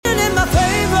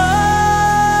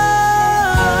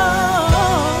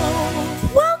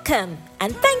Welcome,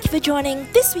 and thank you for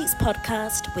joining this week's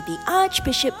podcast with the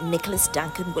Archbishop Nicholas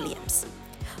Duncan Williams.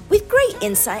 With great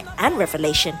insight and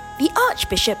revelation, the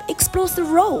Archbishop explores the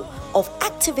role of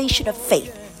activation of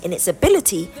faith in its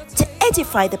ability to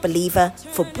edify the believer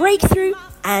for breakthrough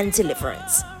and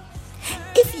deliverance.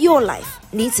 If your life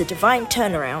needs a divine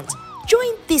turnaround,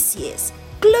 join this year's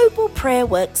Global Prayer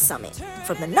Work Summit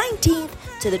from the 19th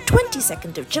to the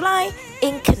 22nd of July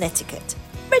in Connecticut.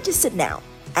 Register now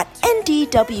at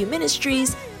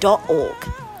ndwministries.org.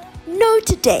 Know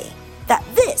today that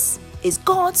this is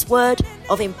God's word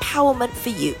of empowerment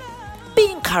for you.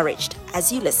 Be encouraged as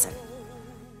you listen.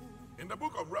 In the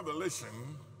book of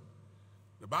Revelation,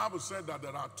 the Bible said that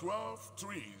there are 12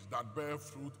 trees that bear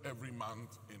fruit every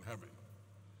month in heaven.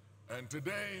 And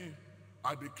today,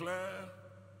 I declare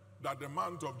that the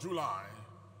month of July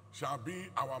shall be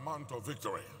our month of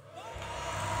victory.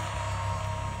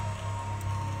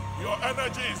 Your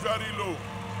energy is very low.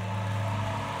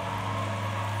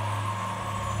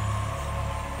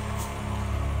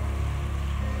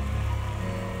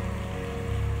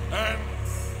 And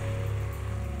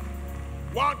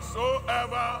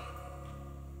whatsoever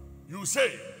you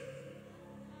say,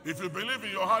 if you believe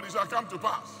in your heart, it shall come to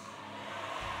pass.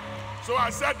 So I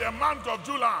said the month of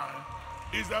July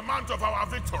is the month of our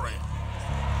victory.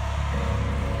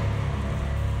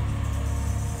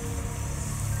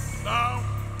 Now,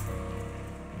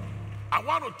 I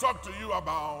want to talk to you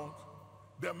about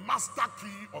the master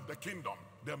key of the kingdom.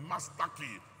 The master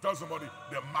key. Tell somebody,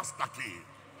 the master key.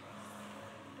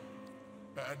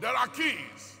 There are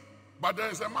keys, but there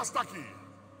is a master key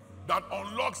that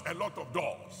unlocks a lot of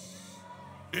doors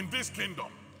in this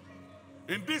kingdom.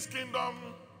 In this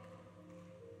kingdom,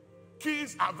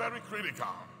 keys are very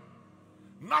critical.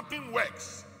 Nothing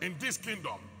works in this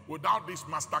kingdom without this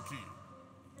master key.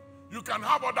 You can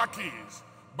have other keys,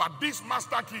 but this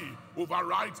master key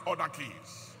overrides other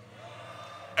keys.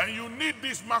 And you need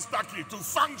this master key to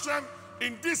function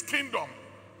in this kingdom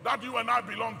that you and I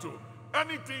belong to.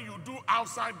 Anything you do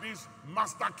outside this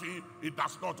master key, it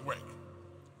does not work.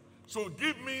 So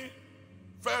give me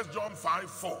 1 John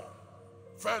 5:4.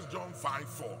 1 John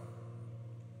 5:4.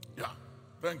 Yeah,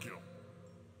 thank you.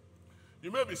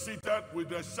 You may be seated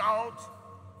with a shout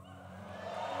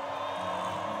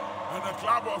and a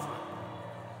clap offering.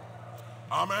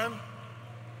 Amen.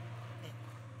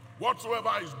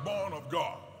 Whatsoever is born of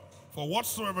God. For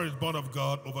whatsoever is born of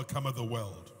God overcometh the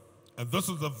world. And this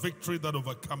is the victory that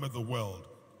overcometh the world,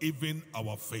 even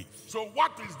our faith. So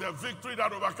what is the victory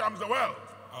that overcomes the world?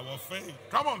 Our faith.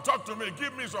 Come on, talk to me.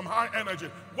 Give me some high energy.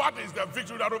 What is the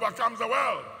victory that overcomes the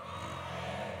world?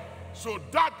 So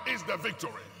that is the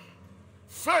victory.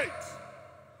 Faith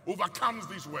overcomes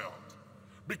this world.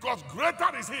 Because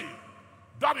greater is he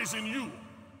that is in you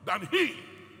than he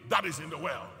that is in the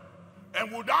world.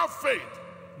 And without faith,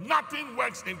 nothing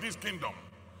works in this kingdom.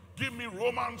 Give me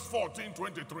Romans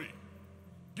 14:23.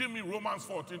 Give me Romans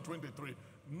 14:23.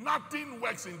 Nothing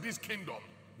works in this kingdom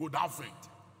without faith.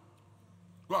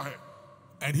 Go ahead.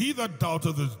 And he that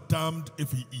doubteth is damned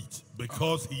if he eat,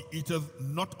 because he eateth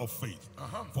not of faith.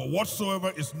 For whatsoever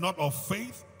is not of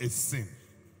faith is sin.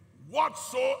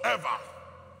 Whatsoever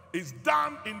is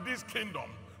done in this kingdom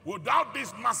without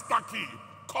this master key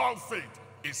called faith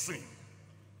is sin.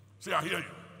 See, I hear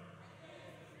you.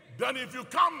 Then if you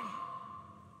come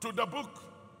to the book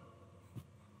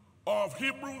of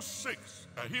Hebrews 6,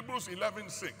 Hebrews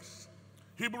 11:6.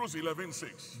 Hebrews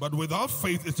 11:6. But without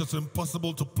faith it is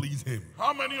impossible to please him.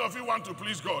 How many of you want to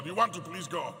please God? You want to please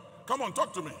God? Come on,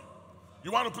 talk to me.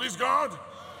 You want to please God?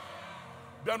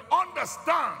 Then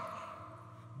understand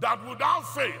that without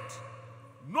faith,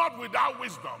 not without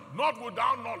wisdom, not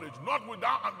without knowledge, not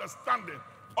without understanding,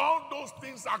 all those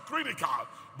things are critical.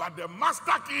 But the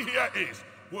master key here is,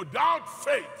 without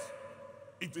faith,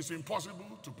 it is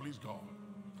impossible to please God.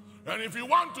 And if you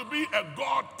want to be a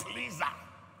God pleaser,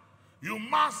 you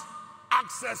must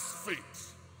access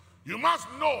faith. You must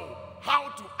know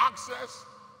how to access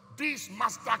this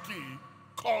master key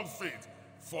called faith.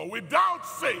 For without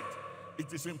faith,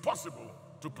 it is impossible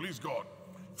to please God.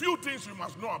 Few things you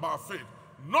must know about faith.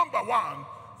 Number one,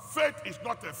 faith is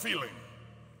not a feeling.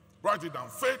 Write it down.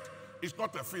 Faith is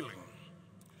not a feeling.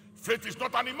 Faith is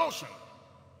not an emotion.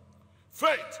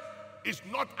 Faith is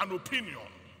not an opinion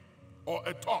or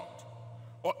a thought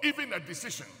or even a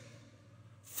decision.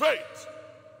 Faith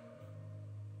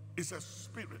is a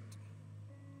spirit.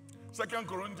 2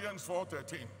 Corinthians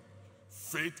 4:13.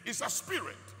 Faith is a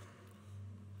spirit.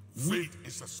 Faith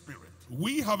is a spirit.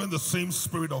 We having the same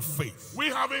spirit of faith. We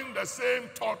having the same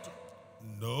thought.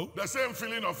 No. The same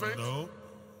feeling of faith. No.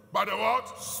 By the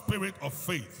what? Spirit of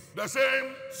faith. The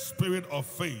same. Spirit of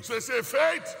faith. So say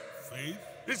faith. Faith.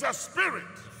 It's a spirit.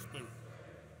 Spirit.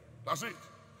 That's it.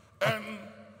 And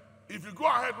if you go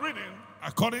ahead reading.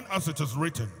 According as it is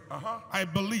written, I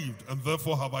believed and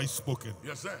therefore have I spoken.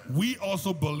 Yes, sir. We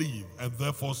also believe and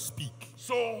therefore speak.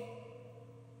 So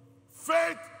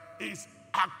faith is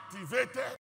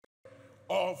activated,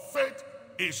 or faith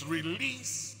is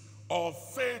released, or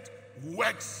faith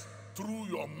works through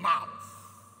your mouth.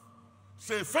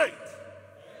 Say faith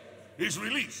is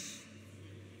released.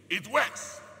 It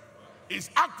works. It's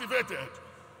activated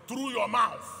through your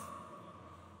mouth.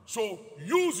 So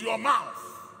use your mouth.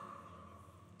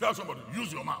 Tell somebody,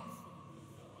 use your mouth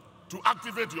to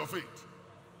activate your faith.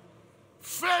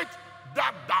 Faith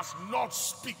that does not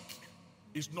speak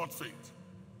is not faith.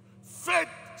 Faith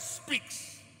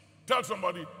speaks. Tell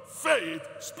somebody, faith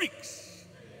speaks.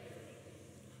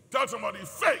 Tell somebody,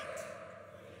 faith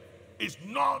is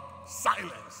not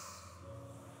silence.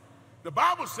 The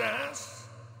Bible says,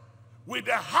 with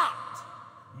the heart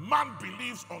man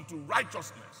believes unto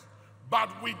righteousness, but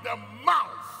with the mouth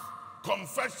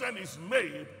confession is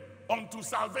made unto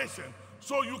salvation.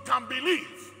 So you can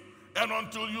believe, and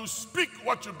until you speak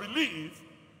what you believe,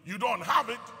 you don't have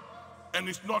it, and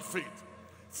it's not faith.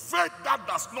 Faith that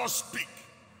does not speak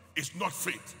is not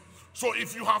faith. So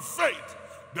if you have faith,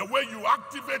 the way you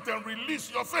activate and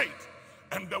release your faith,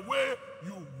 and the way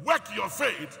you work your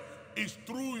faith is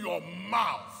through your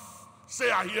mouth. Say,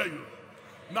 I hear you.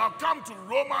 Now come to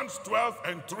Romans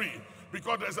 12:3,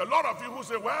 because there's a lot of you who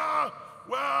say, well,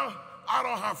 I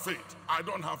don't have faith. I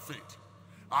don't have faith.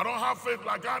 I don't have faith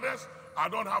like others. I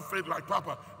don't have faith like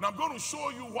Papa. Now I'm going to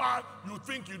show you why you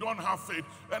think you don't have faith.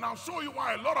 And I'll show you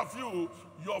why a lot of you,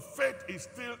 your faith is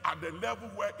still at the level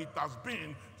where it has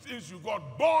been since you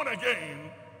got born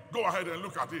again. Go ahead and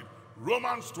look at it.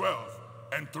 Romans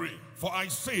 12:3. For I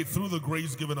say, through the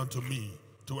grace given unto me,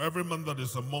 to every man that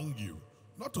is among you,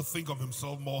 not to think of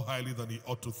himself more highly than he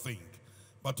ought to think,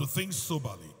 but to think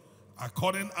soberly,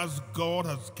 according as God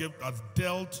has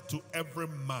dealt to every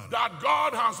man. That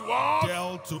God has what?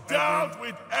 Dealt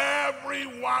with every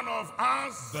one of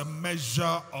us. The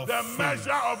measure of faith.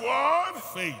 Measure of what?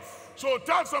 Faith. So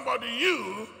tell somebody,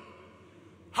 you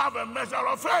have a measure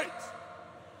of faith.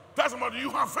 Tell somebody, you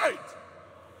have faith.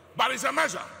 But it's a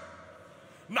measure.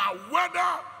 Now,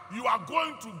 whether you are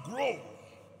going to grow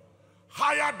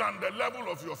higher than the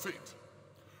level of your faith,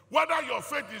 whether your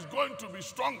faith is going to be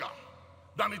stronger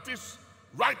than it is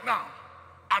right now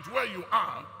at where you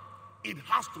are, it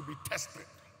has to be tested.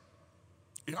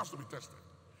 It has to be tested.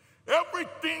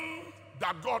 Everything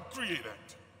that God created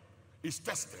is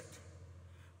tested.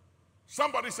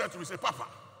 Somebody said to me, say, Papa,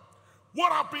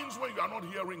 what happens when you are not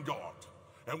hearing God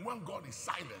and when God is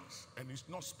silent and he's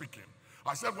not speaking?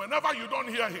 I said, whenever you don't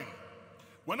hear him,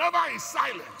 whenever he's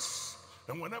silent,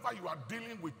 and whenever you are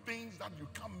dealing with things that you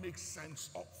can't make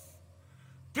sense of,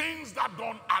 things that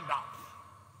don't add up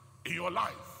in your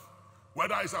life,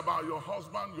 whether it's about your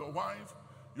husband, your wife,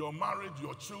 your marriage,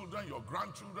 your children, your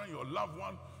grandchildren, your loved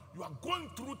one, you are going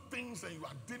through things and you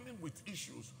are dealing with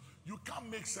issues, you can't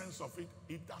make sense of it,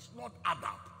 it does not add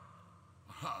up.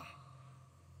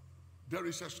 There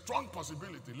is a strong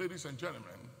possibility, ladies and gentlemen,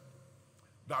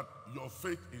 that your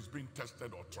faith is being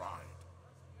tested or tried.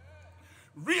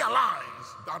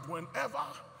 Realize that whenever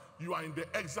you are in the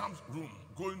exam room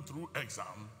going through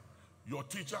exam, your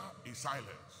teacher is silent.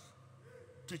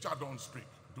 Teacher don't speak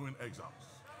during exams.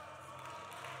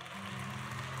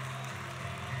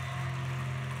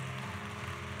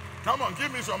 Come on,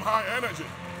 give me some high energy.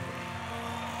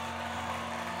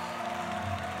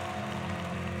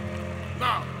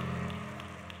 Now,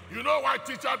 you know why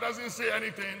teacher doesn't say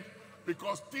anything?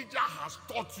 Because teacher has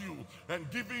taught you and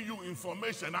given you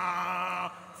information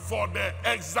for the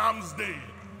exams day.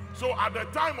 So at the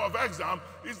time of exam,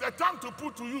 it's the time to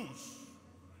put to use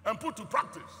and put to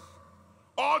practice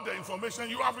all the information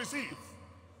you have received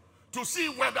to see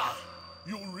whether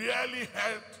you really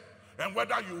heard and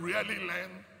whether you really learn,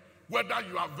 whether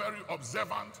you are very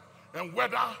observant and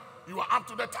whether you are up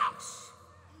to the task.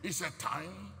 It's a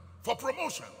time for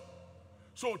promotion.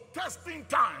 So testing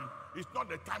time is not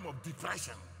the time of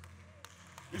depression.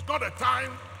 It's not a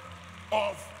time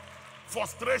of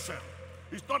frustration.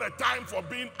 It's not a time for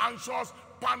being anxious,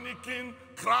 panicking,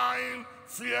 crying,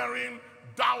 fearing,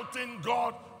 doubting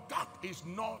God. That is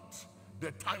not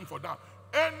the time for that.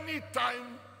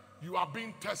 Anytime you are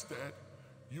being tested,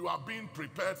 you are being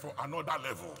prepared for another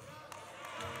level.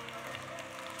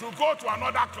 To go to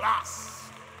another class.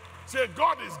 Say,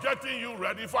 God is getting you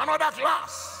ready for another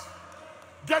class.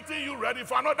 Getting you ready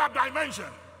for another dimension.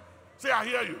 Say, I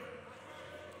hear you.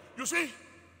 You see,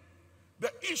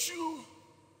 The issue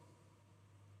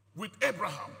with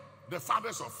Abraham, the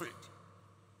fathers of faith,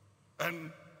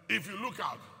 and if you look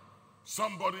at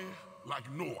somebody like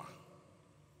Noah,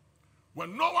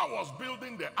 when Noah was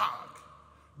building the ark,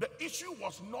 the issue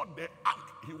was not the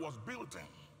ark he was building,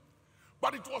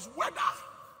 but it was whether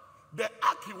the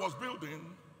ark he was building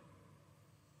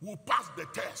would pass the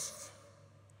test.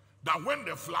 That when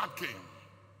the flood came,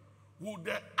 would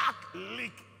the ark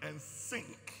leak and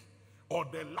sink, or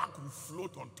the ark would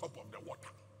float on top of the water?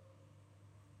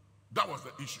 That was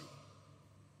the issue.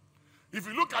 If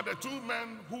you look at the two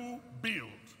men who built,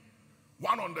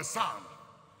 one on the sand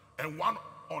and one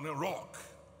on a rock,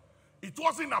 it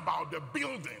wasn't about the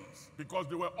buildings, because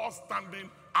they were all standing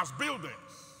as buildings.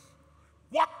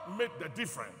 What made the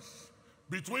difference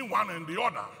between one and the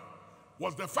other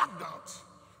was the fact that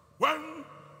when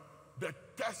the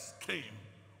test came,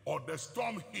 or the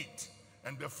storm hit,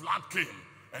 and the flood came,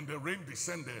 and the rain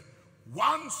descended,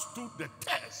 one stood the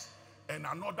test and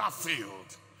another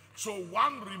failed. So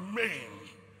one remained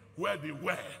where they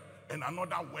were and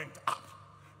another went up.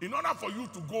 In order for you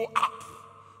to go up,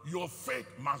 your faith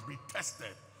must be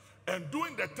tested. And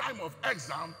during the time of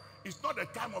exam, it's not a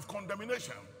time of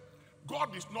condemnation.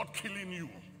 God is not killing you.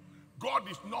 God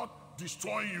is not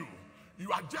destroying you.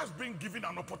 You are just being given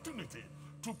an opportunity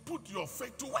to put your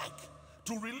faith to work,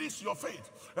 to release your faith,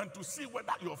 and to see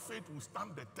whether your faith will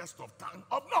stand the test of time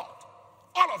or not.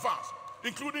 All of us,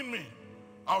 including me.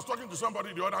 I was talking to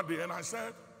somebody the other day and I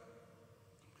said,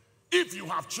 if you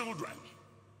have children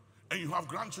and you have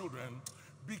grandchildren,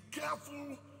 be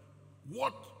careful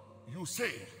what you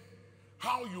say,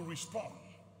 how you respond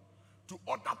to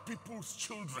other people's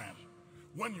children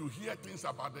when you hear things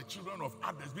about the children of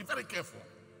others. Be very careful,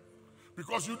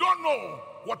 because you don't know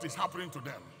what is happening to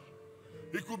them.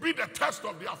 It could be the test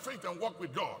of their faith and walk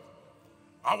with God.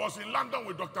 I was in London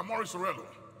with Dr. Maurice Orello,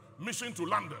 mission to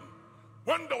London,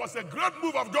 when there was a great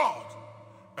move of God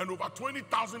and over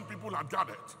 20,000 people had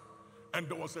gathered. And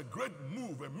there was a great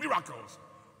move, miracles,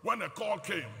 when a call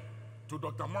came to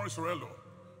Dr. Maurice Orello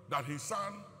that his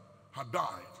son had died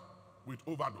with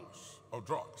overdose of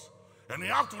drugs. And he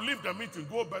had to leave the meeting,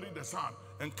 go bury the son,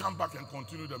 and come back and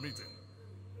continue the meeting.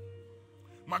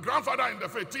 My grandfather in the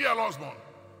faith, T.L. Osborne,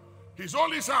 his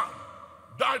only son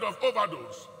died of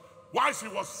overdose whilst he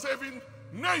was saving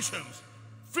nations,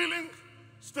 filling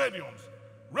stadiums,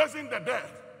 raising the dead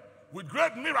with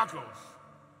great miracles.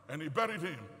 And he buried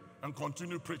him and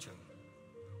continued preaching.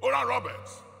 Oral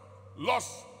Roberts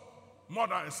lost more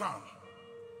than a son.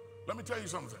 Let me tell you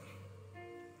something.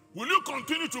 Will you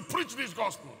continue to preach this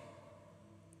gospel,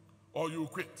 or you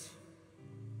quit,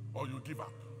 or you give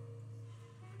up?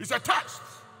 It's a test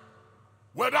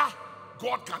whether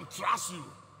God can trust you.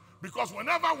 Because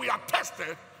whenever we are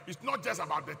tested, it's not just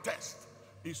about the test,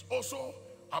 it's also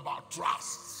about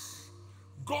trust.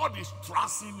 God is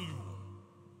trusting you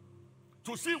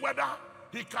to see whether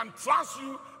he can trust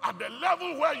you at the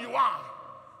level where you are,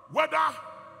 whether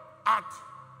at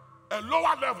a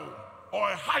lower level or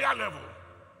a higher level,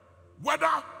 whether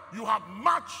you have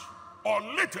much or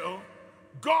little.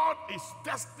 God is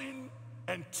testing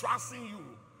and trusting you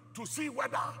to see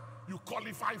whether you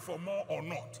qualify for more or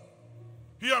not.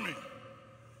 Hear me.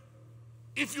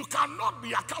 If you cannot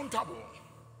be accountable,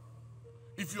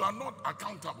 if you are not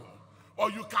accountable,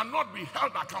 or you cannot be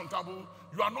held accountable,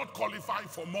 you are not qualified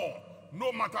for more,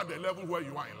 no matter the level where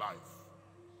you are in life.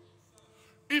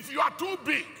 If you are too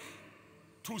big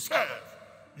to serve,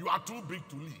 you are too big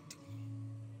to lead.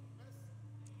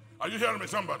 Are you hearing me,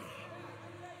 somebody?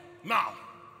 Now,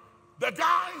 the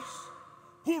guys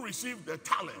who received the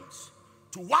talents,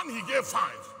 to one he gave 5,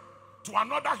 to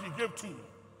another he gave 2,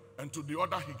 and to the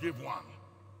other he gave 1.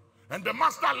 And the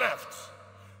master left.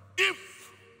 If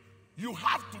you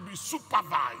have to be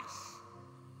supervised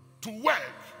to work,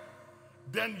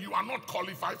 then you are not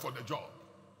qualified for the job.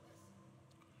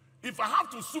 If I have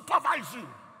to supervise you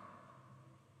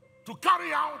to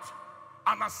carry out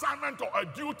an assignment or a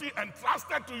duty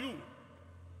entrusted to you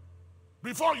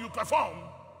before you perform,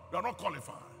 you are not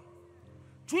qualified.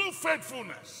 True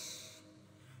faithfulness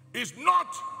is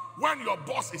not when your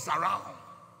boss is around,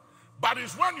 but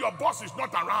it's when your boss is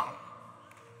not around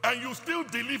and you still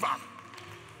deliver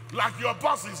like your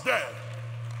boss is there.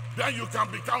 Then you can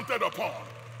be counted upon.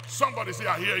 Somebody say,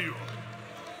 I hear you.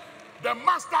 The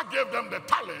master gave them the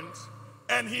talents,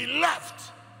 and he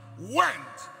left, went,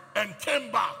 and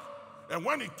came back. And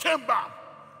when he came back,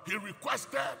 he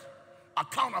requested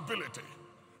accountability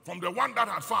from the one that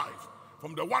had 5,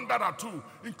 from the one that had 2,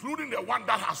 including the one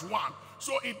that has 1.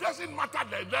 So it doesn't matter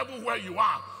the level where you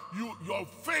are. Your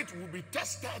faith will be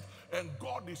tested, and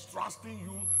God is trusting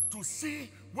you to see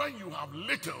when you have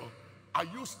little, Are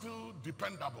you still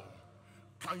dependable?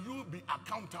 Can you be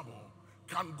accountable?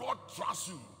 Can God trust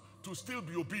you to still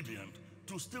be obedient,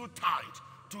 to still tithe,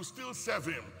 to still serve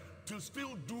him, to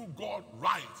still do God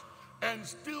right, and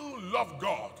still love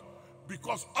God?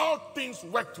 Because all things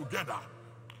work together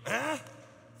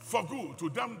for good to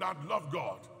them that love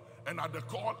God and are the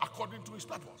called according to his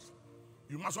purpose.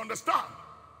 You must understand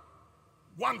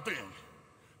one thing,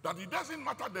 that it doesn't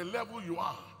matter the level you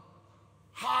are,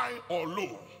 high or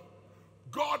low,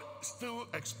 God still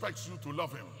expects you to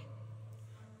love him.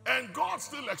 And God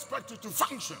still expects you to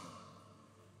function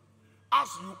as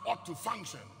you ought to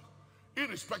function,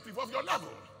 irrespective of your level.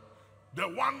 The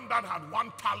one that had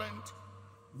one talent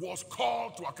was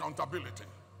called to accountability.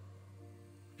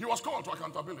 He was called to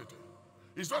accountability.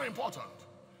 It's very important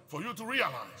for you to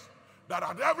realize that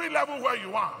at every level where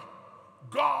you are,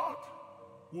 God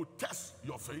will test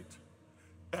your faith,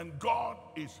 and God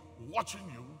is watching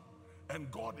you, and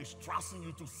God is trusting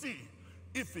you to see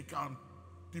if he can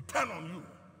depend on you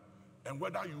and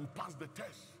whether you pass the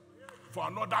test for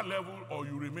another level or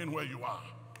you remain where you are.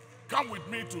 Come with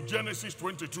me to Genesis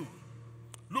 22.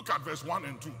 Look at verse 1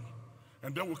 and 2.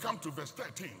 And then we'll come to verse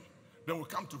 13. Then we'll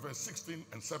come to verse 16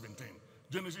 and 17.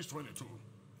 Genesis 22.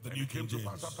 The and New it came King to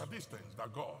pass James. after these things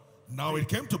that God. Now it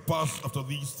came to pass after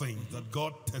these things that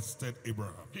God tested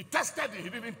Abraham. He tested him. He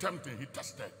didn't tempt him. He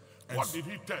tested. And What did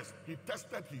he test? He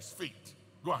tested his faith.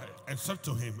 Go ahead. And said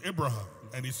to him, Abraham.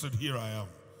 And he said, Here I am.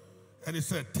 And he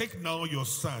said, Take now your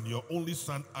son, your only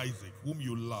son Isaac, whom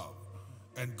you love,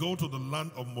 and go to the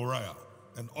land of Moriah,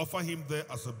 and offer him there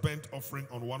as a burnt offering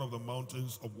on one of the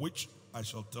mountains of which I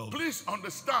shall tell you. Please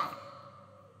understand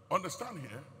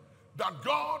here that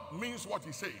God means what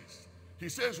he says. He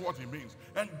says what he means.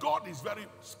 And God is very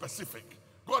specific.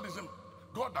 God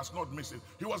does not miss it.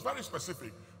 He was very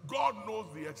specific. God knows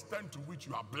the extent to which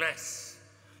you are blessed.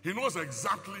 He knows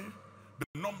exactly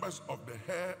the numbers of the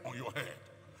hair on your head.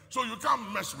 So you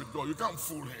can't mess with God. You can't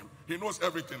fool him. He knows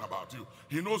everything about you.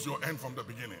 He knows your end from the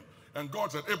beginning. And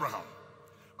God said, Abraham,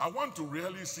 I want to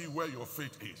really see where your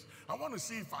faith is. I want to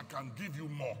see if I can give you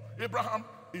more. Abraham,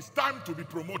 it's time to be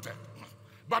promoted.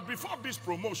 But before this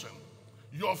promotion,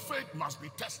 your faith must be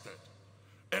tested.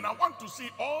 And I want to see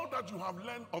all that you have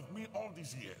learned of me all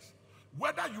these years.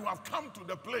 Whether you have come to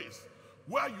the place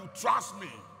where you trust me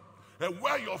and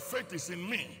where your faith is in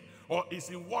me or is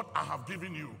in what I have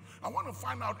given you. I want to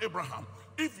find out, Abraham,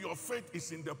 if your faith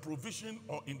is in the provision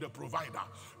or in the provider,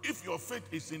 if your faith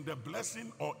is in the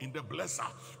blessing or in the blesser,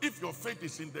 if your faith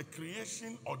is in the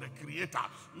creation or the creator,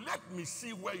 let me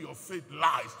see where your faith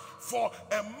lies. For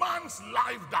a man's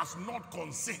life does not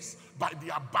consist by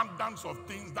the abundance of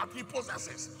things that he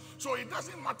possesses. So it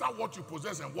doesn't matter what you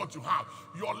possess and what you have.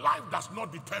 Your life does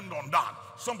not depend on that.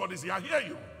 Somebody say, I hear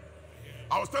you.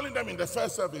 I was telling them in the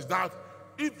first service that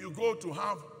if you go to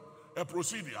have a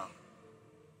procedure,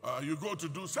 you go to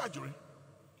do surgery,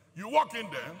 you walk in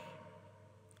there,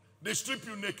 they strip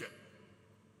you naked.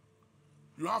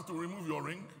 You have to remove your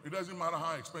ring. It doesn't matter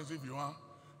how expensive you are.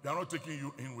 They are not taking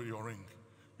you in with your ring.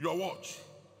 Your watch,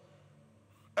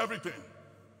 everything,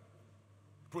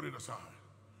 put it aside.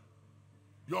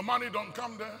 Your money don't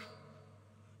come there.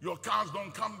 Your cars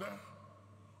don't come there.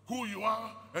 Who you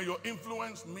are and your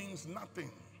influence means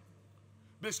nothing.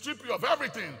 They strip you of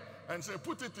everything and say,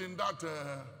 put it in that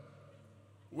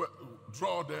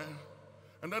drawer there.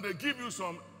 And then they give you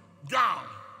some gown.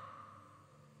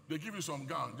 They give you some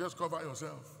gown. Just cover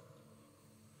yourself.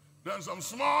 Then some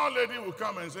small lady will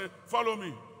come and say, follow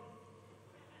me.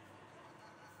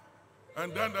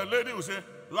 And then the lady will say,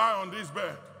 lie on this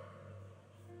bed.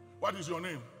 What is your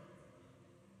name?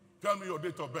 Tell me your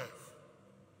date of birth.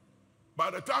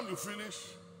 By the time you finish,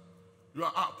 you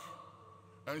are up.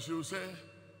 And she will say,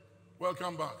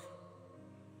 welcome back.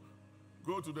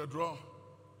 Go to the drawer.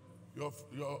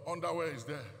 Your underwear is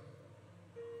there.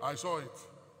 I saw it.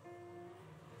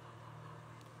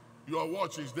 Your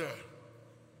watch is there.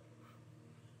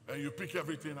 And you pick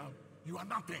everything up. You are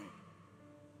nothing.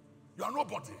 You are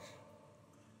nobody.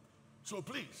 So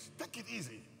please, take it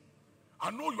easy.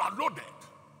 I know you are loaded.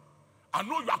 I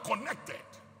know you are connected.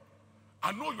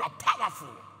 I know you are powerful.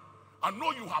 I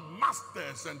know you have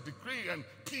masters and degree and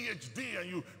PhD and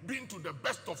you've been to the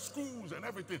best of schools and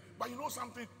everything. But you know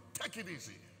something? Take it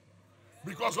easy.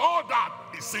 Because all that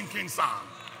is sinking sand.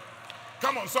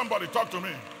 Come on, somebody talk to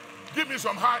me. Give me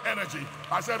some high energy.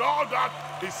 I said all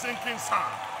that is sinking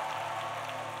sand.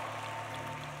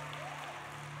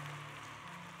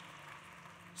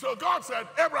 So God said,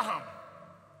 Abraham,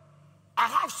 I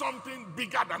have something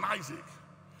bigger than Isaac.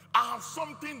 I have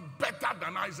something better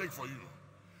than Isaac for you.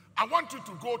 I want you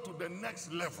to go to the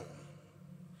next level.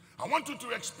 I want you to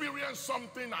experience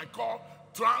something I call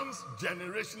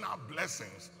transgenerational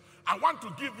blessings. I want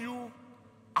to give you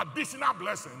additional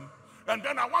blessing, and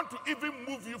then I want to even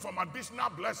move you from additional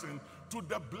blessing to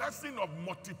the blessing of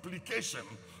multiplication.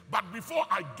 But before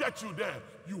I get you there,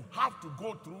 you have to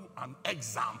go through an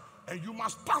exam, and you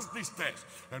must pass this test.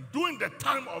 And during the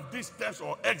time of this test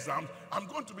or exam, I'm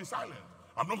going to be silent.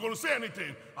 I'm not going to say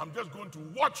anything. I'm just going to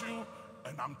watch you,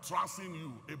 and I'm trusting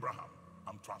you, Abraham.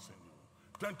 I'm trusting you.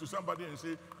 Turn to somebody and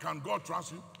say, can God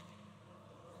trust you?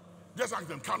 Just ask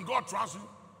them, can God trust you?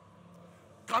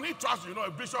 Can he trust you? You know,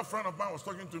 a bishop friend of mine was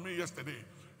talking to me yesterday,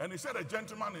 and he said a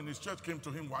gentleman in his church came to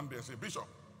him one day and said, Bishop,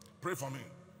 pray for me.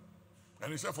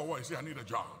 And he said, for what? He said, I need a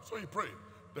job. So he prayed.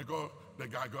 The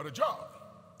guy got a job.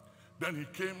 Then he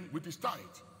came with his tithe.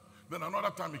 Then another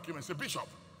time he came and said, Bishop,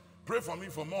 pray for me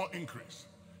for more increase.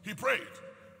 He prayed.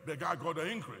 The guy got an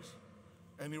increase.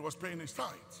 And he was paying his tithe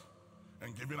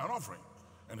and giving an offering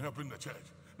and helping the church.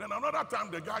 Then another time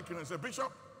the guy came and said,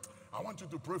 Bishop, I want you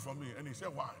to pray for me. And he said,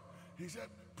 why? He said,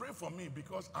 pray for me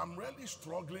because I'm really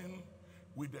struggling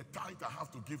with the tithe I have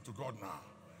to give to God now.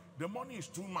 The money is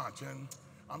too much and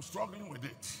I'm struggling with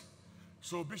it.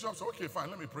 So Bishop said, okay, fine,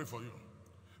 let me pray for you.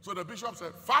 So the bishop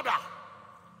said, Father,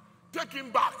 take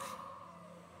him back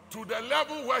to the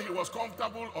level where he was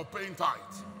comfortable of paying tithe.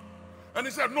 And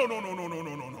he said, no.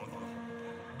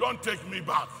 Don't take me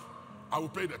back. I will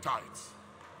pay the tithes.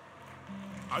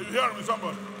 Are you hearing me,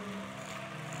 somebody?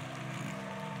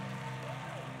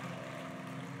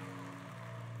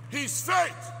 His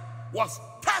faith was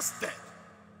tested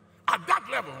at that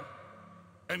level,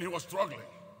 and he was struggling.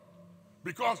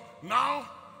 Because now,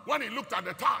 when he looked at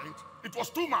the tithe, it was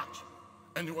too much,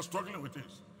 and he was struggling with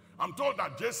this. I'm told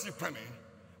that J.C. Penney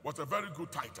was a very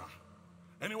good tither,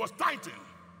 and he was tithing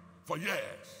for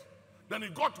years. Then he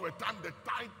got to a time the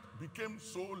tithe became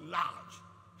so large,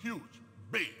 huge,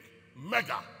 big,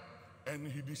 mega, and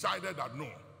he decided that no,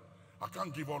 I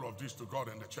can't give all of this to God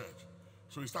and the church.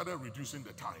 So he started reducing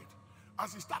the tithe.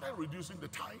 As he started reducing the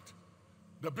tithe,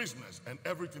 the business and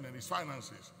everything and his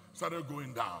finances started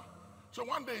going down. So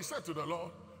one day he said to the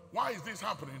Lord, why is this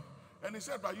happening? And he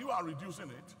said, but you are reducing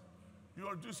it. You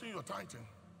are reducing your tithing.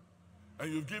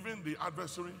 And you've given the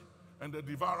adversary and the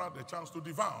devourer the chance to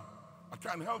devour. I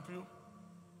can't help you.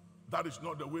 That is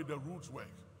not the way the rules work.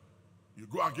 You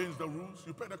go against the rules,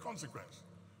 you pay the consequence.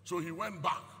 So he went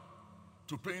back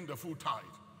to paying the full tithe,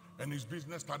 and his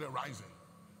business started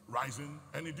rising,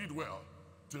 and he did well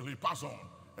till he passed on,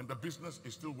 and the business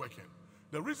is still working.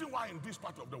 The reason why in this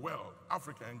part of the world,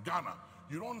 Africa and Ghana,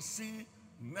 you don't see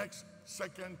next,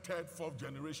 second, third, fourth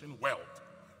generation wealth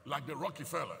like the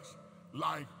Rockefellers,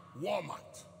 like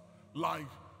Walmart, like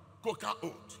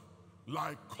Coca-Oat,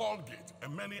 like Colgate,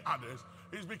 and many others,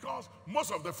 is because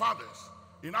most of the fathers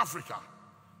in Africa,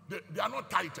 they are not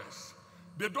tithers.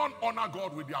 They don't honor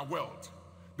God with their wealth.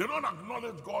 They don't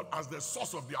acknowledge God as the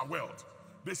source of their wealth.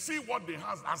 They see what they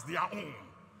have as their own.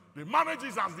 They manage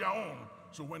it as their own.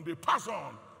 So when they pass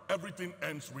on, everything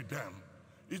ends with them.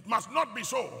 It must not be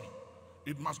so.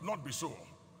 It must not be so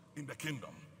in the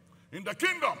kingdom. In the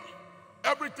kingdom,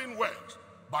 everything works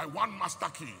by one master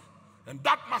key. And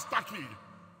that master key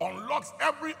unlocks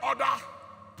every other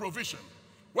provision,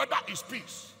 whether it's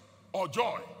peace or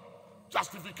joy,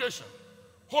 justification,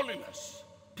 holiness,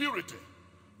 purity,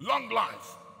 long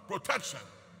life, protection,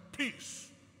 peace,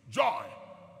 joy,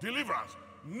 deliverance,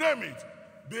 name it.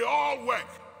 They all work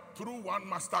through one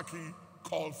master key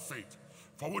called faith.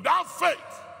 For without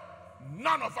faith,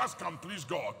 none of us can please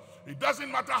God. It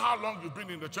doesn't matter how long you've been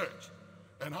in the church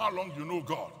and how long you know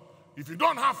God. If you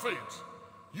don't have faith,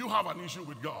 you have an issue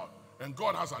with God, and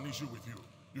God has an issue with you.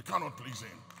 You cannot please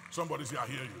him. Somebody say, I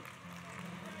hear you.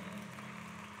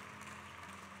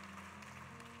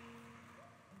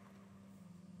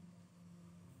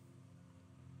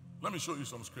 Let me show you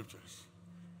some scriptures.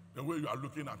 The way you are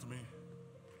looking at me,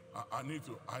 I need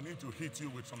to hit you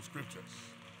with some scriptures.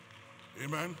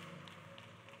 Amen.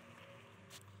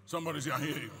 Somebody say, I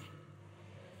hear you.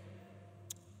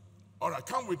 All right,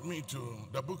 come with me to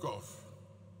the book of,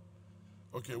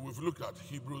 okay, we've looked at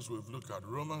Hebrews, we've looked at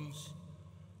Romans.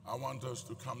 I want us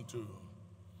to come to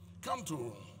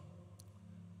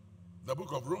the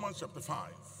book of Romans chapter 5,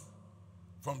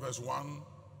 from verse 1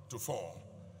 to 4.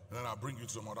 And then I'll bring you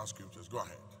some other scriptures. Go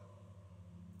ahead.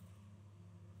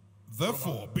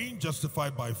 Therefore, being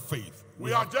justified by faith,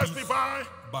 we are justified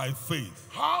by faith.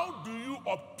 How do you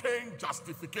obtain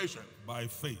justification? By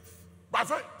faith. By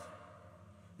faith.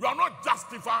 You are not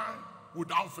justified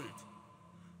without faith.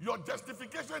 Your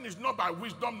justification is not by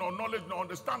wisdom, nor knowledge, nor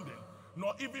understanding,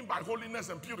 nor even by holiness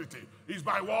and purity. It's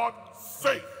by what?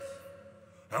 Faith.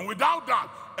 And without that,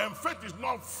 and faith is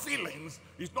not feelings,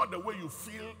 it's not the way you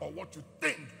feel or what you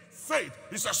think. Faith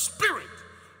is a spirit.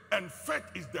 And faith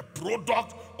is the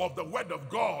product of the word of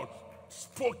God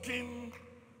spoken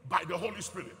by the Holy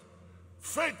Spirit.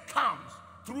 Faith comes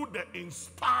through the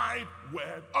inspired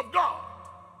word of God.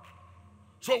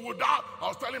 So without, I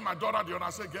was telling my daughter the other, I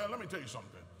said, girl, let me tell you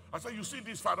something. I said, you see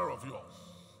this father of yours,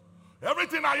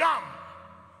 everything I am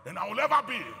and I will ever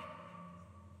be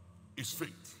is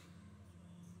faith.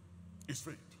 Is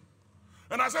faith.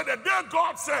 And I said, the day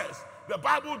God says the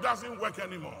Bible doesn't work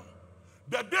anymore,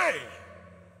 the day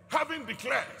heaven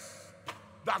declares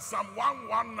that Psalm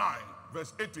 119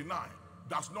 verse 89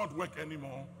 does not work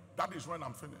anymore, that is when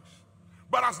I'm finished.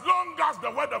 But as long as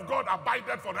the word of God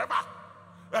abided forever,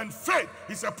 and faith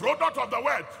is a product of the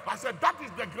word, I said, that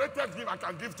is the greatest gift I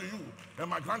can give to you and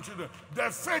my grandchildren. The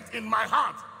faith in my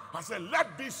heart. I said,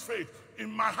 let this faith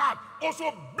in my heart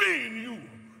also be in you.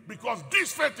 Because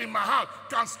this faith in my heart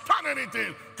can stand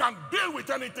anything, can deal with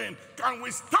anything, can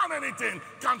withstand anything,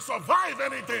 can survive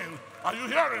anything. Are you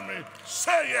hearing me?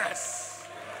 Say yes.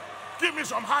 Give me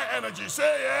some high energy.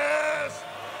 Say yes.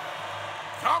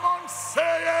 Come on,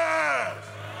 say yes.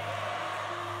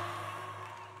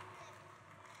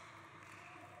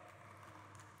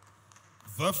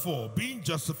 Therefore, being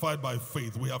justified by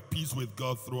faith, we have peace with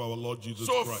God through our Lord Jesus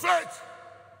Christ. Christ. So faith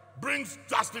brings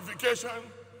justification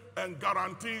and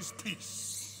guarantees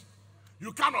peace.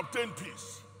 You can't obtain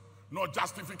peace nor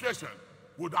justification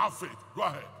without faith. Go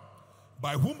ahead.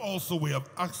 By whom also we have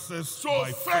access. So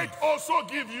by faith also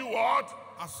gives you what?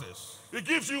 Access. It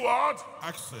gives you what?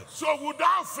 Access. So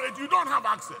without faith, you don't have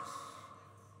access.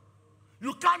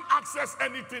 You can't access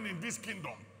anything in this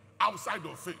kingdom outside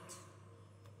of faith.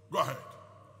 Go ahead.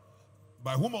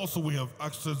 By whom also we have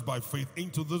access by faith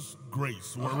into this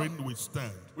grace wherein we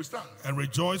stand. We stand. And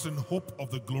rejoice in hope of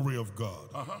the glory of God.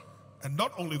 And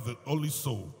not only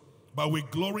so, but we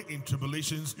glory in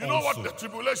tribulations also. You know what the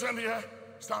tribulation here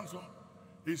stands for?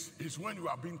 Is when you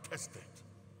are being tested.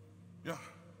 Yeah.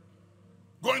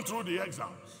 Going through the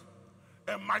exams.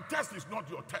 And my test is not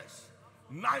your test.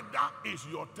 Neither is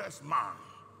your test mine.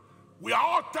 We are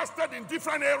all tested in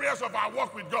different areas of our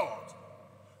work with God.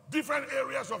 Different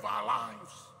areas of our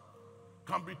lives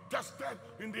can be tested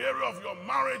in the area of your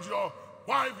marriage, your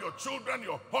wife, your children,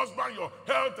 your husband, your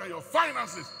health, and your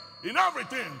finances. In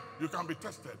everything, you can be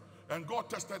tested. And God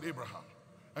tested Abraham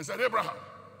and said, Abraham,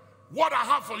 what I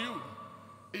have for you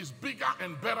is bigger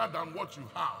and better than what you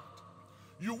have.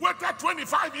 You waited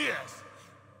 25 years.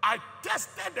 I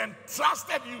tested and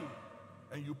trusted you,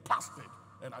 and you passed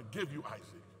it, and I gave you Isaac.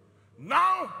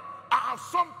 Now, I have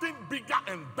something bigger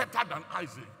and better than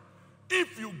Isaac.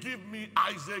 If you give me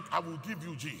Isaac, I will give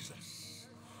you Jesus.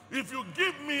 If you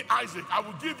give me Isaac, I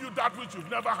will give you that which you've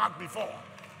never had before.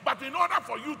 But in order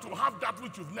for you to have that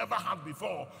which you've never had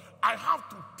before, I have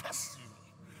to test you.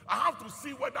 I have to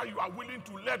see whether you are willing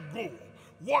to let go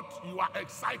what you are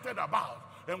excited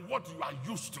about and what you are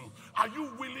used to. Are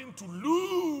you willing to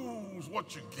lose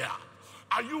what you get?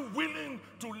 Are you willing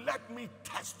to let me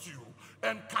test you?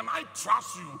 And can I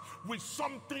trust you with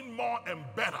something more and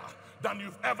better than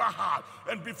you've ever had?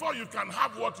 And before you can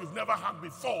have what you've never had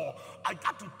before, I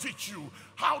got to teach you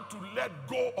how to let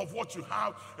go of what you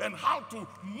have and how to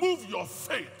move your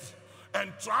faith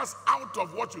and trust out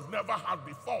of what you've never had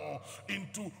before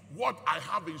into what I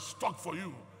have in stock for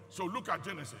you. So look at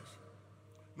Genesis.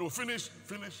 No, finish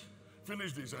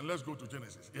this and let's go to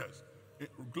Genesis. Yes.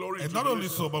 Glory. And not only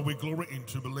so, but we glory in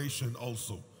tribulation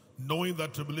also, knowing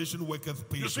that tribulation worketh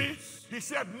patience. You see, he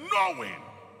said, knowing.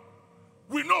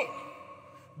 We know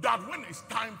that when it's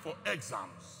time for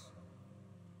exams,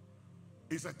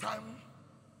 it's a time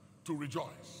to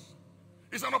rejoice.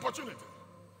 It's an opportunity.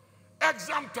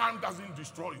 Exam time doesn't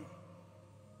destroy you.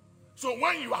 So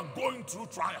when you are going through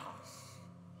trials,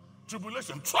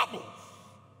 tribulation, troubles,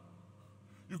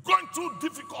 you're going through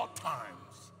difficult times,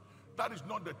 that is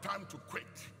not the time to quit.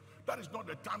 That is not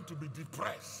the time to be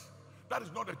depressed. That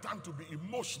is not the time to be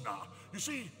emotional. You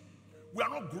see, we are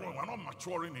not growing, we are not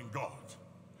maturing in God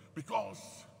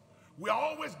because we are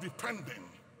always depending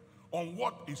on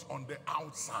what is on the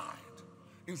outside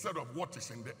instead of what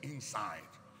is in the inside.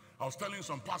 I was telling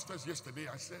some pastors yesterday,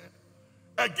 I said,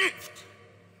 a gift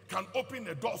can open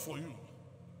a door for you,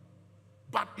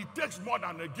 but it takes more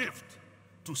than a gift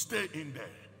to stay in there.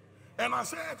 And I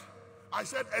said,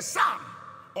 a son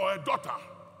or a daughter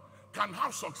can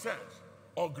have success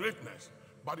or greatness,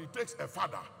 but it takes a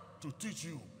father to teach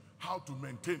you how to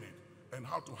maintain it and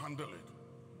how to handle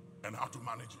it and how to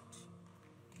manage it.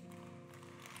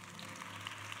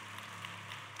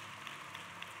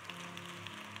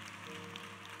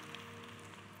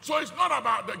 So it's not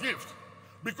about the gift.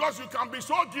 Because you can be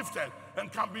so gifted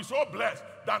and can be so blessed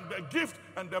that the gift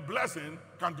and the blessing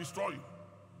can destroy you.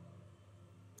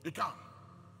 It can.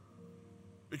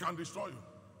 It can destroy you.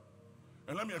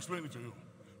 And let me explain it to you.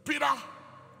 Peter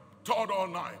toiled all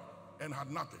night and had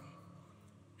nothing.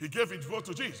 He gave his boat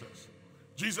to Jesus.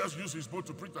 Jesus used his boat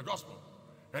to preach the gospel.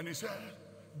 And he said,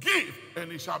 give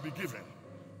and it shall be given.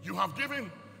 You have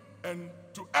given, and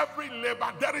to every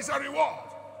labor there is a reward.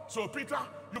 So Peter,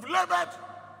 you've labored.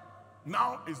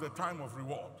 Now is the time of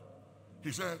reward.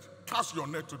 He said, cast your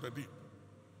net to the deep.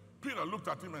 Peter looked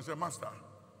at him and said, Master,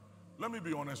 let me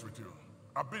be honest with you.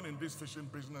 I've been in this fishing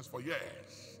business for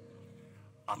years.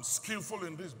 I'm skillful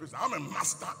in this business. I'm a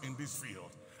master in this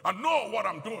field. I know what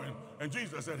I'm doing. And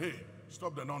Jesus said, hey,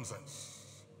 stop the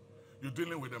nonsense. You're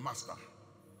dealing with a master.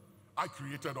 I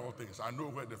created all things. I know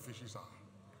where the fishes are.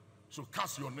 So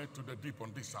cast your net to the deep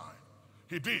on this side.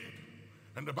 He did.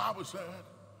 And the Bible said,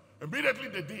 immediately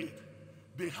they did.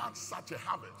 They had such a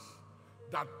harvest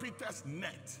that Peter's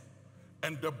net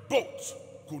and the boat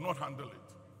could not handle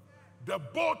it. The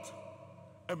boat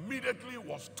immediately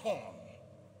was torn,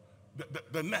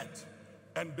 the net,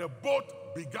 and the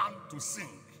boat began to sink.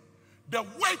 The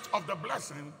weight of the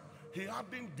blessing, he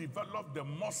hadn't developed the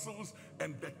muscles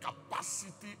and the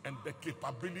capacity and the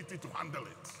capability to handle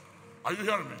it. Are you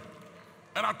hearing me?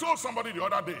 And I told somebody the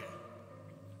other day,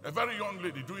 a very young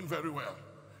lady doing very well,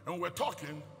 and we're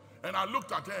talking, and I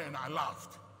looked at her and I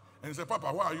laughed. And he said, Papa,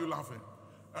 why are you laughing?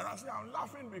 And I said, I'm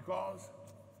laughing because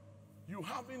you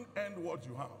haven't earned what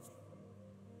you have.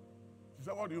 She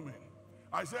said, what do you mean?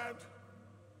 I said,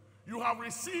 you have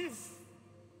received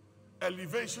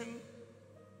elevation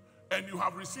and you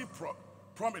have received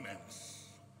prominence,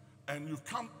 and you've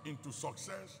come into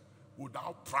success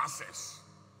without process,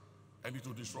 and it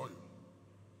will destroy you.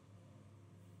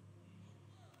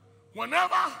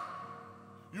 Whenever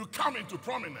you come into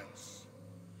prominence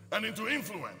and into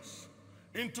influence,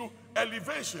 into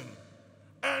elevation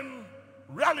and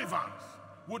relevance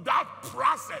without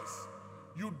process,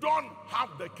 you don't have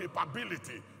the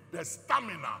capability, the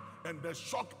stamina, and the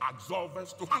shock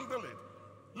absorbers to handle it.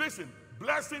 Listen,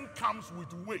 blessing comes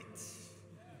with weight,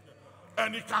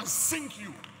 and it can sink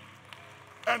you.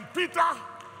 And Peter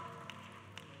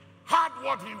had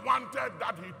what he wanted,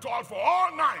 that he toiled for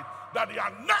all night, that he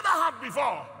had never had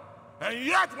before. And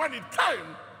yet when it came,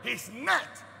 his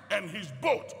net and his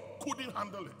boat couldn't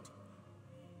handle it.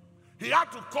 He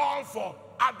had to call for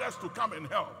others to come and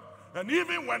help. And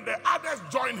even when the others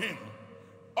joined him,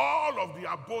 all of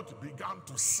their boat began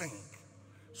to sink.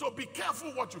 So be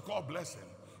careful what you call blessing.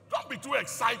 Don't be too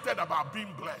excited about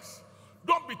being blessed.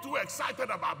 Don't be too excited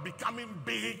about becoming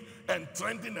big and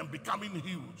trending and becoming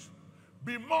huge.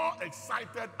 Be more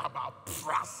excited about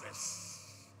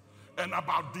process and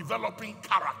about developing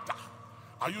character.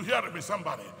 Are you hearing me,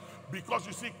 somebody? Because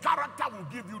you see, character will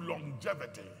give you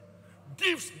longevity.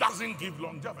 Gifts doesn't give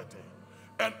longevity.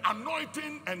 And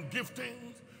anointing and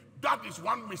gifting, that is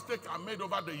one mistake I made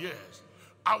over the years.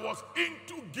 I was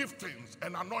into giftings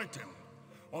and anointing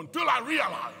until I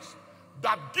realized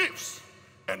that gifts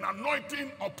and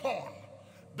anointing upon,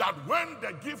 that when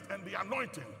the gift and the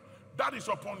anointing that is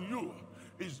upon you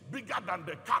is bigger than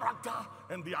the character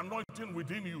and the anointing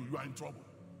within you, you are in trouble.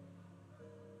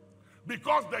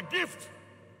 Because the gift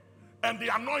and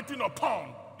the anointing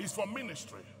upon is for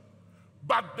ministry,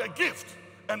 but the gift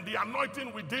and the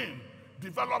anointing within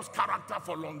develops character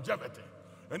for longevity.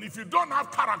 And if you don't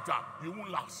have character, you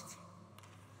won't last.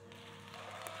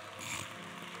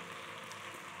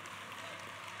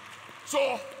 So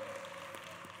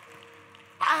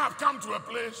I have come to a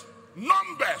place,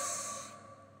 numbers,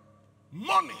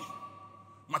 money,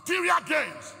 material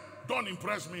gains don't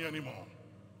impress me anymore.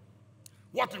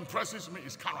 What impresses me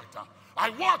is character. I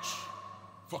watch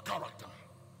for character.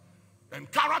 And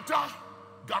character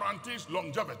guarantees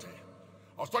longevity.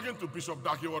 I was talking to Bishop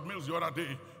Dakiwad Mills the other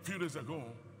day, a few days ago,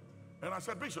 and I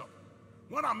said, Bishop,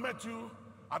 when I met you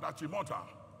at Achimota,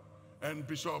 and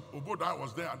Bishop Oboda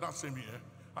was there at that same year,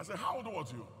 I said, how old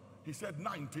was you? He said,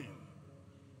 19.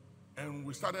 And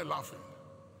we started laughing.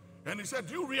 And he said,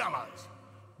 do you realize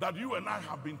that you and I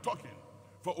have been talking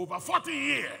for over 40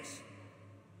 years?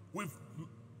 We've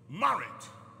married,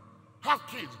 have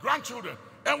kids, grandchildren,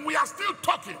 and we are still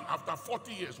talking. After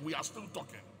 40 years, we are still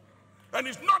talking. And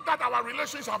it's not that our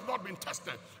relations have not been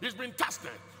tested. It's been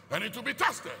tested, and it will be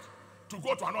tested to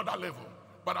go to another level.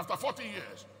 But after 40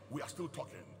 years, we are still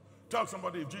talking. Tell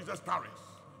somebody, if Jesus tarries,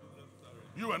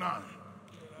 you and I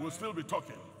will still be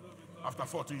talking after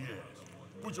 40 years.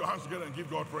 Put your hands together and give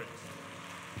God praise.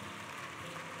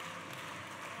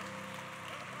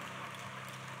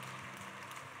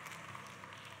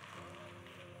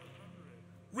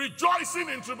 Rejoicing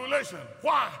in tribulation.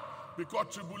 Why? Because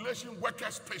tribulation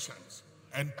worketh patience.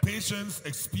 And patience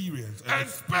experience. And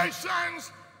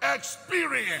patience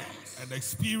experience. And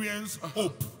experience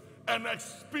hope. And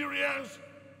experience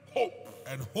hope.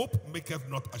 And hope maketh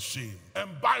not ashamed. And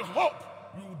by hope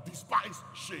you despise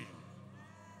shame.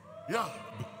 Yeah.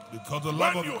 Because the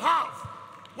love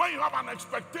when you have an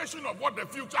expectation of what the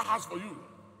future has for you,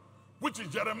 which is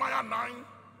Jeremiah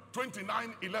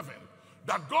 9:29-11,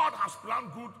 that God has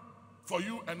planned good for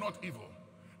you and not evil,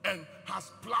 and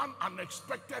has planned an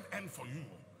expected end for you,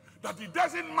 that it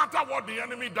doesn't matter what the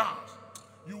enemy does,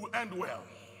 you will end well.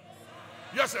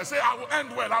 Yes, I say, I will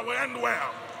end well, I will end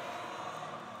well.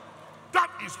 That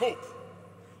is hope.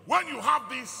 When you have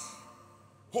this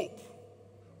hope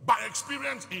by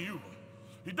experience in you,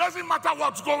 it doesn't matter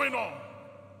what's going on,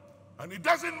 and it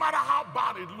doesn't matter how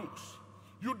bad it looks.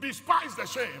 You despise the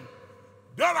shame.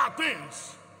 There are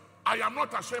things I am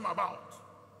not ashamed about,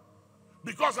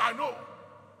 because I know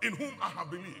in whom I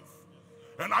have believed.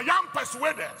 And I am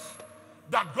persuaded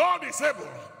that God is able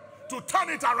to turn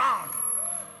it around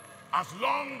as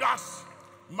long as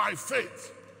my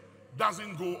faith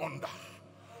doesn't go under.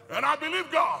 And I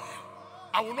believe God,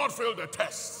 I will not fail the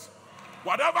test.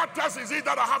 Whatever test is it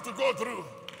that I have to go through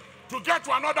to get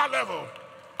to another level,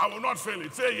 I will not fail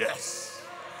it. Say yes.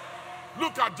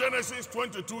 Look at Genesis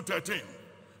 22:13.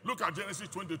 Look at Genesis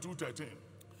 22:13.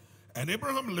 And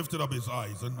Abraham lifted up his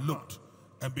eyes and looked,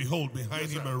 and behold, behind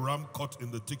him a ram caught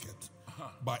in the thicket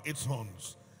by its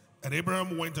horns. And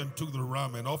Abraham went and took the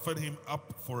ram and offered him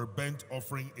up for a burnt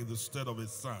offering in the stead of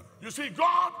his son. You see,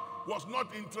 God was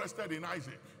not interested in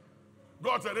Isaac.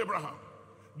 God said, Abraham,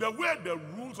 the way the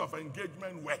rules of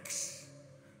engagement works,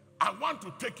 I want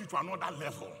to take you to another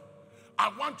level. I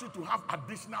want you to have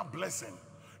additional blessing.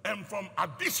 And from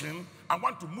addition, I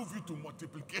want to move you to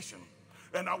multiplication.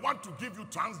 And I want to give you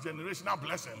transgenerational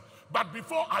blessing. But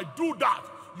before I do that,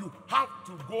 you have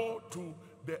to go to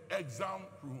the exam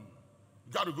room.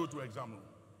 You got to go to exam room.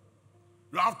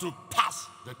 You have to pass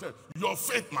the test. Your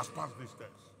faith must pass this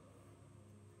test.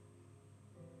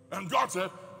 And God said,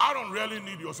 I don't really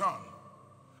need your son.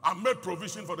 I made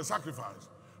provision for the sacrifice.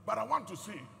 But I want to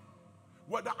see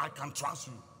whether I can trust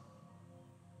you.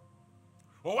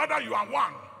 Or whether you are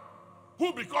one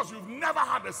who, because you've never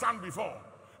had a son before,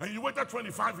 and you waited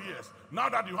 25 years, now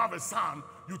that you have a son,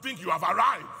 you think you have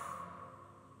arrived.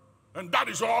 And that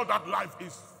is all that life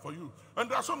is for you. And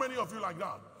there are so many of you like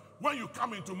that. When you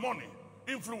come into money,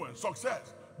 influence,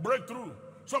 success, breakthrough,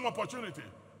 some opportunity,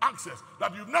 access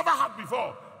that you've never had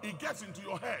before, it gets into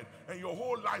your head and your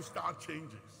whole lifestyle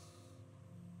changes.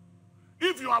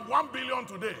 If you have 1 billion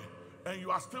today and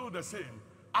you are still the same,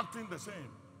 acting the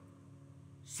same,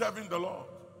 serving the Lord,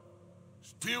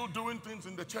 still doing things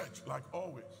in the church like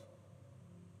always,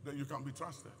 then you can be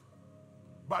trusted.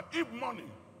 But if money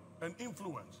and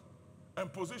influence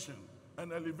and position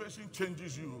and elevation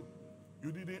changes you,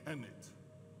 you didn't earn it.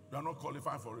 You are not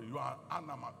qualified for it. You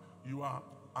are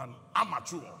an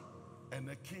amateur and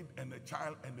a kid and a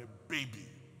child and a baby.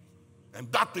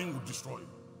 And that thing will destroy you.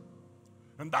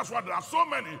 And that's why there are so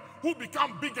many who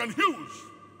become big and huge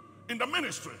in the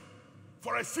ministry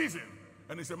for a season.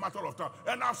 And it's a matter of time.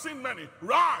 And I've seen many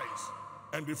rise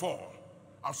and they fall.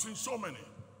 I've seen so many.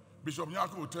 Bishop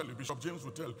Nyako will tell you. Bishop James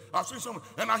will tell you. I've seen so many.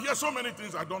 And I hear so many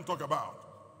things I don't talk about.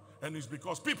 And it's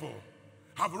because people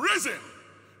have risen.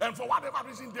 And for whatever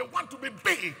reason, they want to be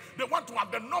big. They want to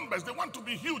have the numbers. They want to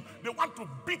be huge. They want to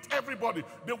beat everybody.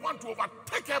 They want to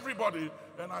overtake everybody.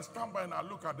 And I stand by and I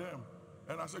look at them.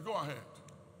 And I say, go ahead.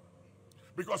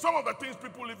 Because some of the things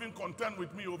people even contend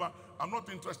with me over, I'm not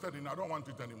interested in. I don't want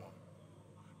it anymore.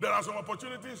 There are some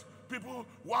opportunities people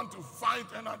want to fight,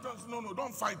 and I just, no,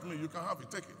 don't fight me. You can have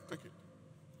it. Take it, take it.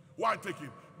 Why take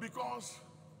it? Because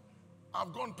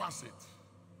I've gone past it.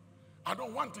 I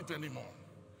don't want it anymore.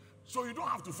 So you don't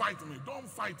have to fight me. Don't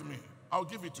fight me. I'll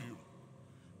give it to you.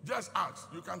 Just ask.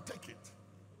 You can take it.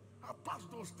 I've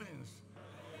passed those things.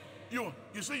 You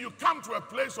see, you come to a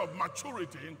place of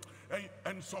maturity,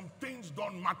 and some things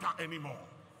don't matter anymore.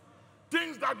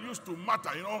 Things that used to matter,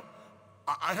 you know.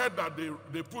 I heard that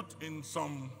they put in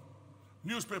some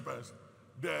newspapers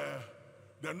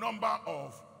the number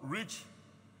of rich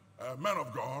men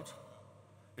of God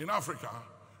in Africa,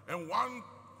 and one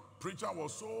preacher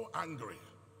was so angry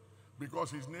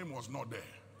because his name was not there.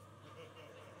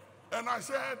 And I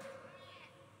said,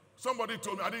 somebody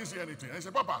told me, I didn't say anything. And he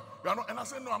said, Papa, you are not, and I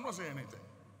said, no, I'm not saying anything.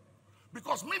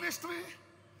 Because ministry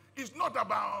is not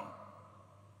about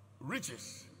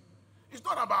riches. It's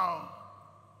not about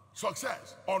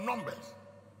success or numbers.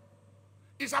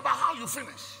 It's about how you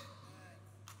finish.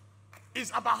 It's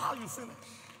about how you finish.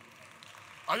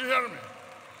 Are you hearing me?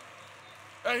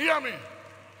 And hear me.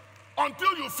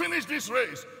 Until you finish this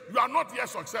race, you are not yet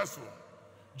successful.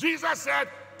 Jesus said,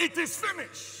 it is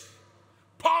finished.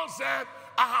 Paul said,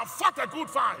 I have fought a good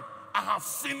fight. I have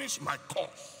finished my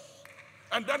course.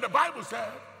 And then the Bible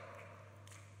said,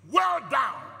 well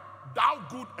done, thou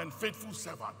good and faithful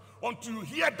servant. Until you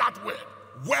hear that word,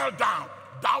 well done,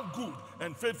 thou good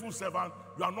and faithful servant,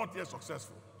 you are not yet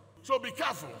successful. So be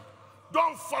careful.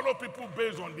 Don't follow people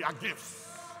based on their gifts.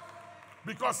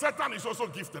 Because Satan is also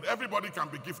gifted. Everybody can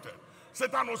be gifted.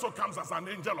 Satan also comes as an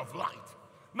angel of light.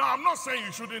 Now, I'm not saying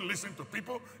you shouldn't listen to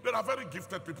people. There are very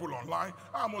gifted people online.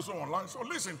 I'm also online, so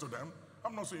listen to them.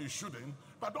 I'm not saying you shouldn't,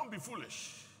 but don't be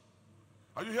foolish.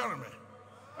 Are you hearing me?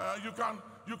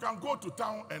 You can go to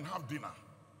town and have dinner.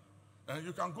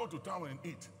 You can go to town and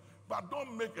eat. But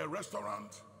don't make a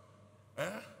restaurant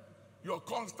your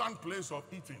constant place of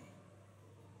eating.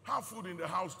 Have food in the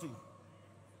house too.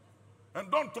 And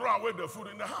don't throw away the food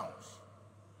in the house.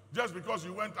 Just because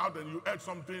you went out and you ate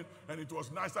something and it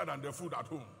was nicer than the food at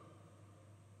home.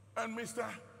 And mister,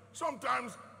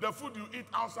 sometimes the food you eat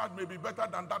outside may be better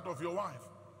than that of your wife.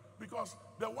 Because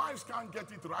the wives can't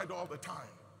get it right all the time.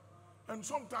 And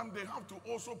sometimes they have to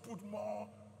also put more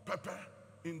pepper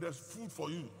in the food for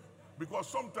you. Because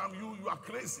sometimes you are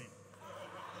crazy.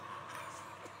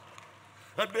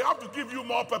 And they have to give you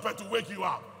more pepper to wake you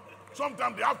up.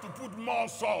 Sometimes they have to put more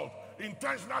salt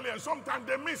intentionally, and sometimes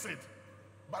they miss it.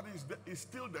 But it's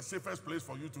still the safest place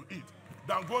for you to eat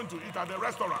than going to eat at the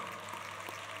restaurant.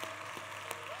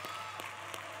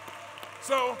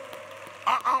 So,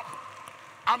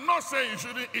 I'm not saying you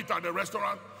shouldn't eat at the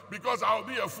restaurant, because I'll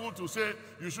be a fool to say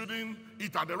you shouldn't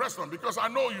eat at the restaurant, because I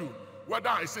know you. Whether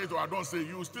I say it or I don't say it,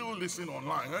 you still listen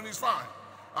online, and it's fine.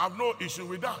 I have no issue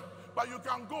with that. But you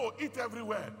can go eat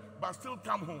everywhere, but still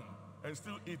come home and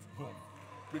still eat home.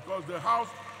 Because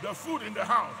the food in the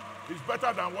house is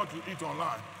better than what you eat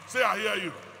online. Say, I hear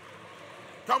you.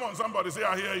 Come on, somebody, say,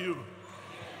 I hear you.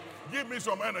 Give me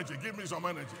some energy. Give me some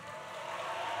energy.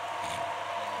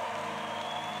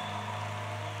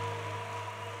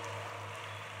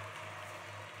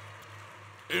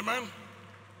 Amen.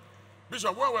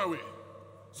 Bishop, where were we?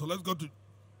 So let's go to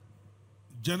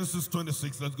Genesis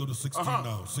 26. Let's go to 16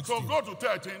 now. 16. So go to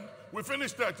 13. We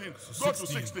finished 13. So go to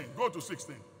 16. Go to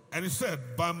 16. And he said,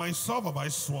 by myself have I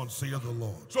sworn, saith the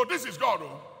Lord. So this is God.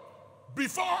 Oh,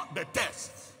 before the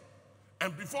test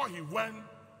and before he went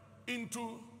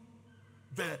into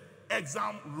the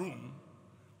exam room,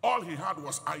 all he had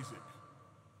was Isaac.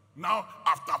 Now,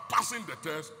 after passing the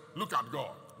test, look at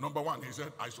God. Number one, he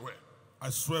said, I swear. I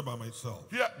swear by myself.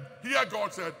 Here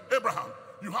God said, Abraham,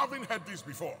 you haven't heard this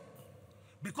before.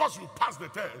 Because you passed the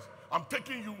test, I'm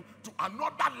taking you to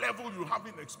another level you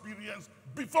haven't experienced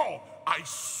before. I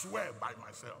swear by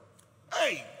myself.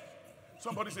 Hey!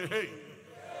 Somebody say, hey.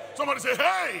 Somebody say,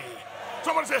 hey.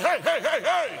 Somebody say, hey, hey, hey,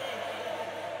 hey.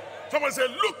 Somebody say,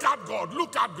 look at God,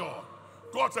 look at God.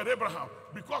 God said, Abraham,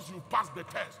 because you passed the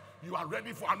test, you are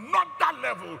ready for another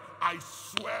level. I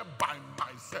swear by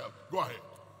myself. Go ahead.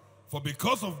 For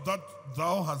because of that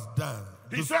thou hast done.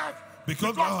 He said,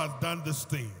 because thou hast done this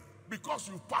thing. Because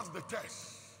you passed the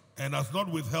test. And hast not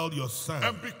withheld your son.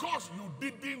 And because you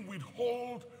didn't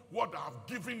withhold what I've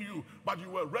given you, but you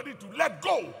were ready to let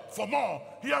go for more.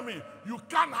 Hear me. You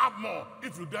can't have more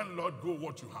if you then let go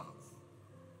what you have.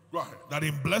 Go ahead. That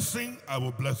in blessing I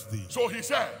will bless thee. So he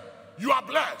said, you are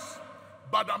blessed,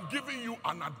 but I'm giving you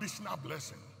an additional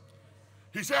blessing.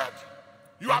 He said,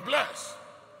 you are blessed,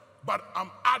 but I'm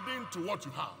adding to what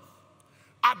you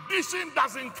have. Addition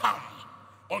doesn't come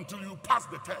until you pass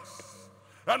the test.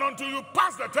 And until you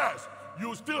pass the test,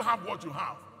 you still have what you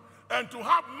have. And to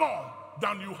have more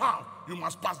than you have, you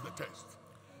must pass the test.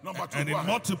 Number two, and in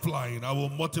multiplying, I will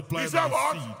multiply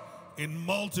thy seed. In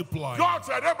multiplying. God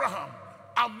said, Abraham,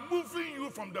 I'm moving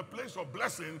you from the place of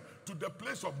blessing to the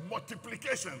place of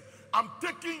multiplication. I'm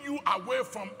taking you away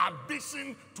from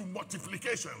addition to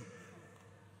multiplication.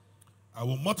 I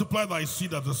will multiply thy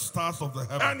seed as the stars of the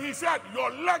heaven. And he said,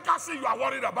 your legacy you are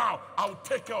worried about, I'll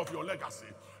take care of your legacy.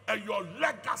 And your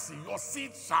legacy, your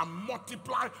seed shall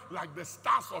multiply like the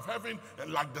stars of heaven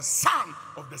and like the sand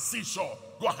of the seashore.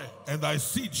 Go ahead. And thy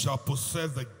seed shall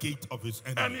possess the gate of his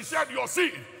enemies. And he said, your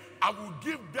seed, I will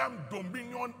give them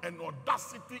dominion and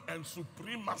audacity and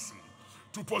supremacy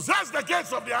to possess the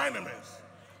gates of their enemies.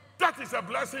 That is a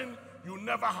blessing you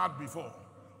never had before.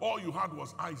 All you had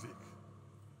was Isaac.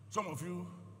 Some of you,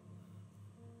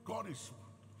 God is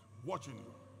watching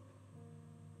you.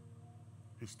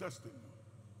 He's testing you.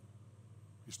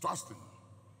 He's trusting you.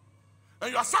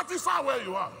 And you are satisfied where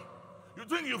you are. You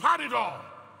think you've had it all.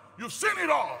 You've seen it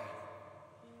all.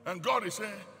 And God is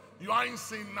saying, you ain't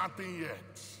seen nothing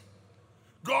yet.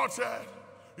 God said,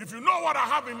 if you know what I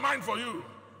have in mind for you,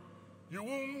 you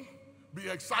won't be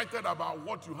excited about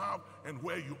what you have and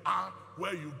where you are,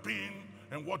 where you've been,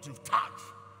 and what you've touched.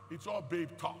 It's all babe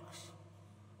talks.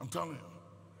 I'm telling you.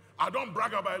 I don't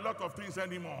brag about a lot of things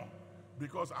anymore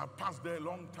because I passed there a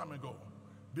long time ago.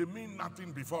 They mean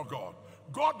nothing before God.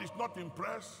 God is not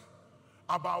impressed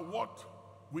about what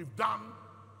we've done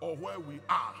or where we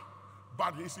are,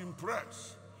 but he's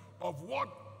impressed of what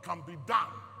can be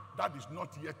done that is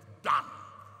not yet done.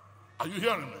 Are you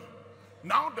hearing me?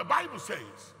 Now the Bible says,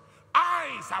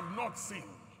 eyes have not seen,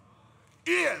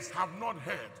 ears have not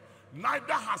heard,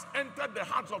 neither has entered the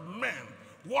hearts of men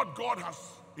what God has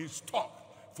in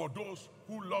stock for those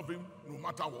who love him no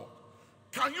matter what.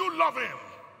 Can you love him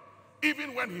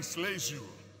even when he slays you?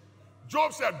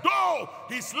 Job said, though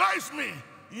he slays me,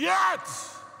 yet,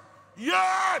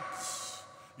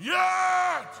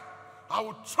 I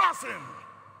will trust him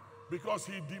because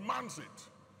he demands it.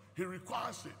 He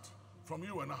requires it from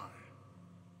you and I.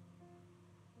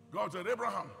 God said,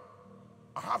 Abraham,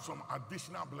 I have some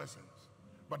additional blessings,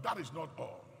 but that is not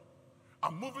all.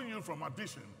 I'm moving you from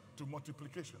addition to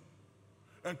multiplication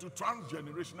and to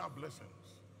transgenerational blessings.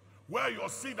 Where your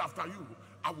seed after you,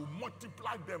 I will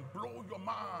multiply them, blow your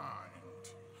mind.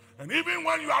 And even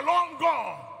when you are long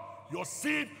gone, your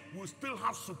seed will still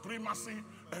have supremacy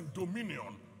and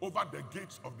dominion over the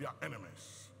gates of their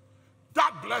enemies.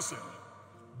 That blessing,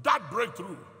 that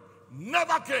breakthrough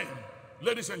never came,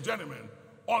 ladies and gentlemen,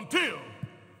 until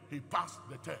he passed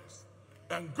the test.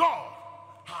 And God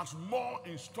has more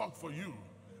in stock for you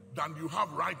than you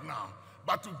have right now.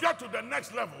 But to get to the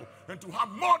next level and to have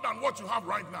more than what you have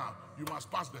right now, you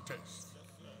must pass the test.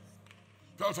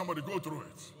 Tell somebody, go through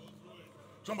it.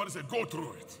 Somebody say, go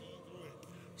through it.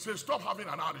 Say, stop having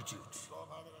an attitude.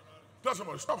 Tell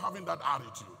somebody, stop having that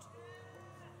attitude.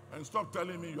 And stop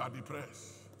telling me you are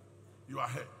depressed, you are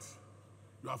hurt,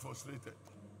 you are frustrated,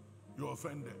 you are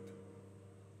offended.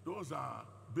 Those are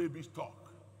baby's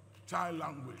talk, child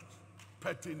language,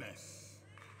 pettiness.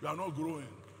 You are not growing.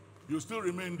 You still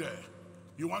remain there.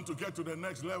 You want to get to the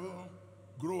next level?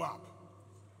 Grow up.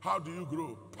 How do you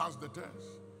grow? Pass the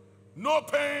test. No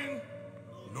pain,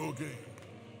 no gain.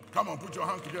 Come on, put your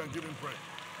hands together and give him praise.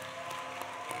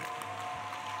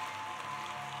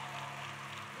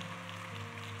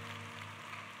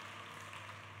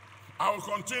 I will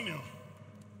continue.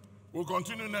 We'll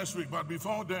continue next week, but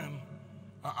before then,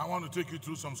 I want to take you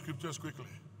through some scriptures quickly.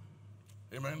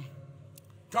 Amen.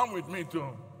 Come with me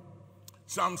to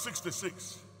Psalm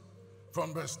 66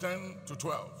 from verse 10 to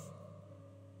 12.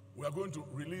 We are going to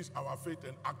release our faith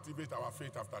and activate our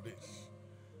faith after this.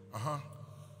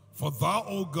 For thou,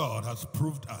 O God, hast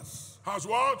proved us. Has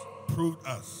what? Proved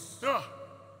us. Yeah.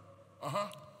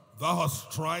 Thou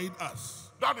hast tried us.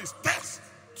 That is test.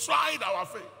 Tried our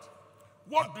faith.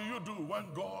 What do you do when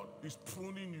God is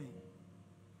pruning you?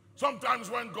 Sometimes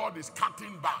when God is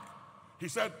cutting back, he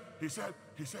said,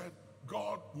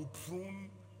 God will prune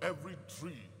every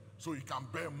tree so he can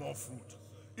bear more fruit.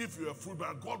 If you're a fruit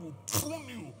bearer, God will prune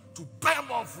you to bear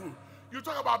more fruit. You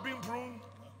talk about being pruned.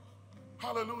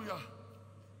 Hallelujah.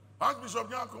 Archbishop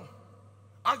Nyako,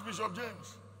 Archbishop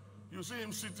James, you see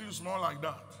him sitting small like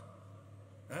that.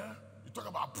 You talk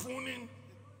about pruning.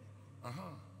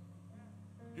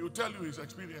 He will tell you his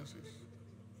experiences.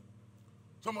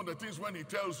 Some of the things when he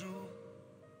tells you,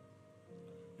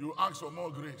 you ask for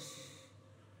more grace.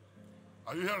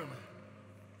 Are you hearing me?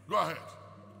 Go ahead.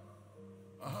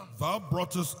 Thou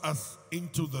broughtest us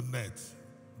into the net.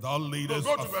 Thou leadest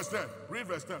us. Go to verse 10. Read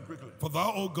verse 10 quickly. For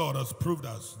thou, O God, hast proved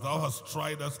us. Thou hast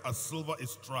tried us as silver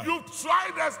is tried. You've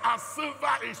tried us as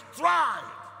silver is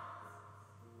tried.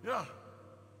 Yeah.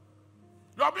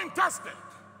 You are being tested.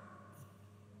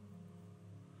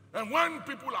 And when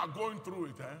people are going through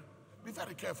it, be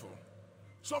very careful.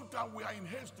 Sometimes we are in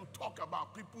haste to talk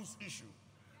about people's issue,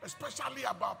 especially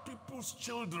about people's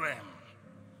children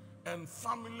and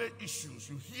family issues.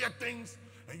 You hear things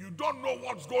and you don't know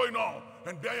what's going on,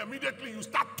 and then immediately you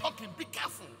start talking. Be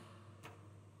careful.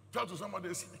 Tell to somebody,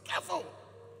 be careful.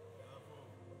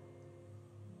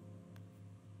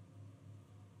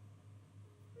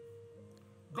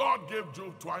 God gave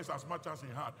Job twice as much as he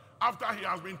had. After he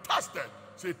has been tested,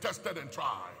 say tested and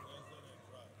tried.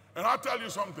 And I'll tell you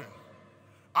something.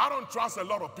 I don't trust a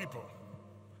lot of people.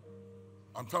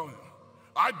 I'm telling you.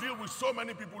 I deal with so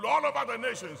many people all over the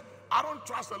nations. I don't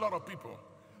trust a lot of people.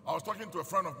 I was talking to a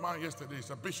friend of mine yesterday. He's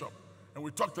a bishop. And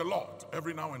we talked a lot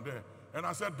every now and then. And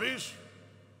I said, Bish.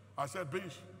 I said,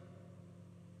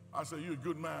 you're a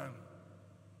good man.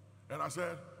 And I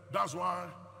said, that's why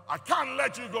I can't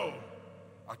let you go.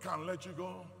 I can't let you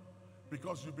go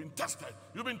because you've been tested.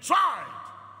 You've been tried.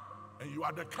 And you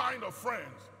are the kind of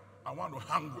friends I want to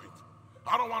hang with.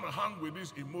 I don't want to hang with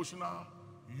this emotional,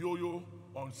 yo-yo,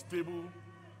 unstable,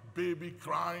 baby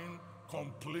crying,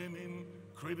 complaining,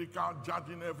 critical,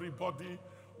 judging everybody,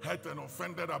 hurt and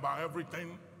offended about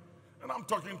everything. And I'm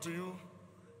talking to you.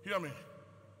 Hear me.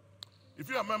 If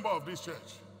you're a member of this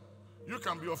church, you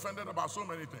can be offended about so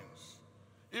many things.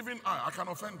 Even I can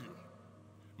offend you.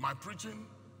 My preaching,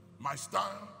 my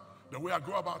style, the way I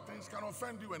go about things can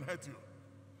offend you and hurt you.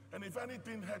 And if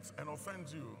anything hurts and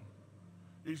offends you,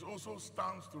 it also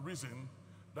stands to reason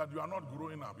that you are not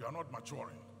growing up, you are not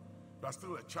maturing. You are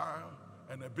still a child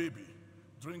and a baby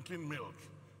drinking milk.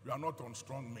 You are not on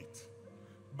strong meat.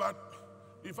 But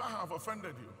if I have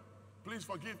offended you, please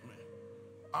forgive me.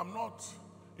 I'm not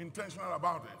intentional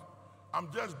about it.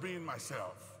 I'm just being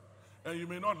myself. And you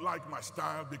may not like my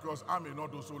style because I may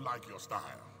not also like your style.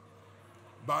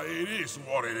 But it is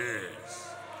what it is.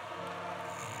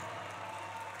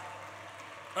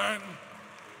 And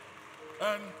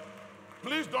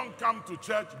please don't come to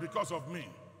church because of me.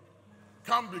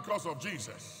 Come because of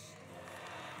Jesus.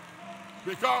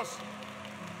 Because,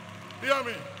 hear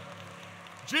me,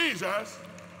 Jesus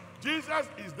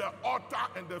is the author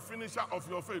and the finisher of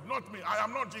your faith, not me. I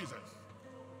am not Jesus.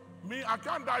 Me, I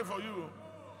can't die for you.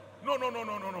 No.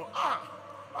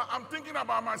 I'm thinking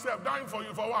about myself, dying for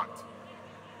you for what?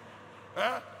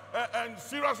 And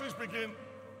seriously speaking,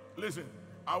 listen,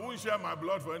 I won't share my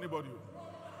blood for anybody.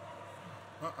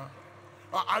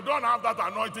 I don't have that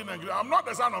anointing and grace. I'm not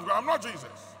the Son of God. I'm not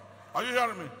Jesus. Are you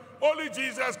hearing me? Only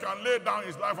Jesus can lay down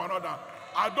his life for another.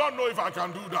 I don't know if I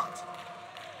can do that.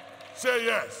 Say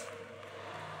yes.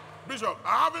 Bishop,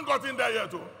 I haven't gotten there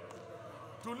yet.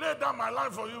 To lay down my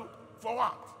life for you, for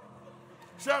what?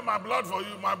 Share my blood for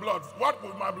you, my blood. What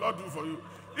will my blood do for you?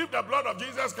 If the blood of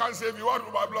Jesus can't save you, what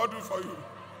will my blood do for you?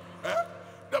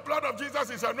 The blood of Jesus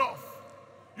is enough.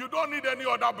 You don't need any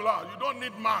other blood. You don't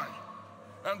need mine.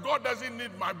 And God doesn't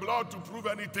need my blood to prove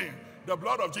anything. The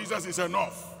blood of Jesus is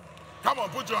enough. Come on,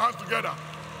 put your hands together.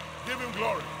 Give him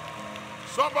glory.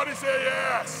 Somebody say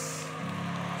yes.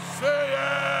 Say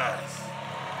yes.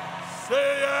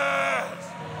 Say yes.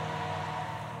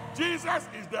 Jesus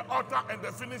is the author and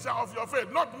the finisher of your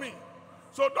faith, not me.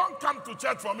 So don't come to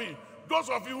church for me. Those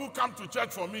of you who come to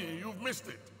church for me, you've missed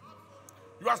it.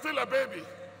 You are still a baby.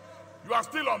 You are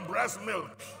still on breast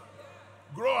milk.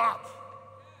 Grow up.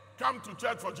 Come to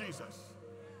church for Jesus.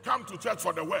 Come to church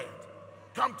for the word.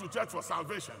 Come to church for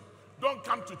salvation. Don't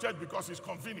come to church because it's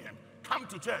convenient. Come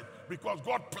to church because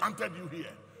God planted you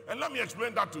here. And let me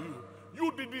explain that to you.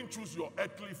 You didn't choose your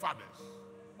earthly fathers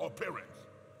or parents.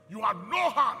 You had no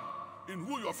hand in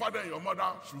who your father and your mother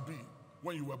should be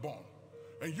when you were born.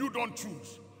 And you don't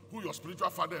choose who your spiritual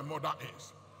father and mother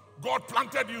is. God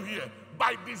planted you here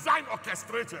by design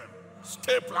orchestrated.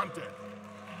 Stay planted.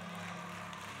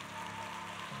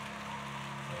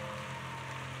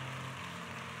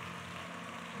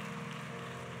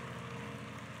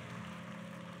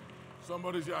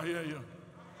 Somebody say, I hear you.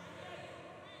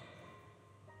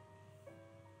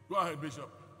 Go ahead, Bishop.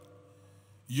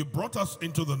 You brought us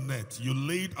into the net. You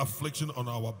laid affliction on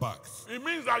our backs. It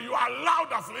means that you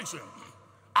allowed affliction.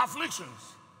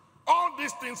 Afflictions. All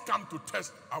these things come to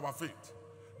test our faith.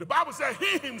 The Bible says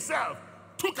he himself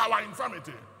took our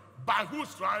infirmity, by whose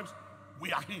stripes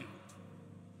we are healed.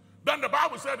 Then the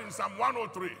Bible said in Psalm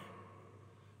 103,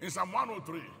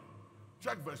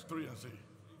 check verse 3 and see.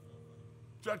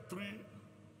 Check 3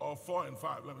 or 4 and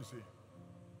 5. Let me see.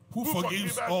 Who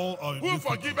forgives all our iniquities? Who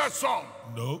forgiveth some?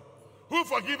 No. Who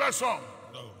forgiveth some?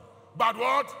 No. But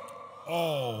what?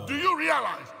 All. Do you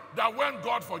realize that when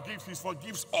God forgives, he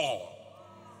forgives all?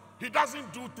 He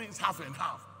doesn't do things half and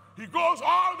half. He goes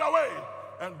all the way.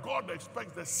 And God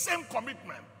expects the same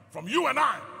commitment from you and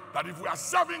I, that if we are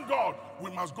serving God, we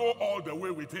must go all the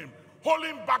way with him.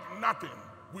 Holding back nothing,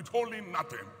 withholding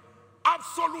nothing.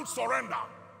 Absolute surrender,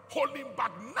 holding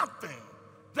back nothing.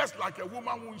 Just like a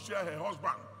woman won't share her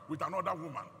husband with another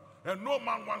woman. And no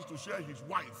man wants to share his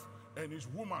wife and his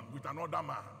woman with another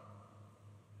man.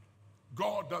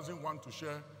 God doesn't want to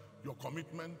share your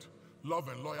commitment, love,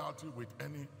 and loyalty with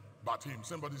any but him.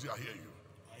 Somebody say, I hear you.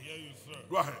 I hear you, sir.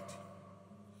 Go ahead.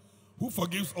 Who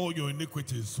forgives all your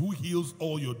iniquities? Who heals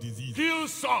all your diseases?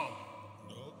 Heals some.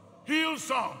 No. Heals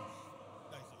some.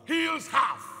 Heals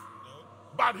half. No.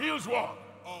 But heals what?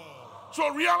 All.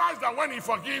 So realize that when he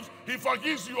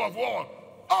forgives you of what?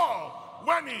 All.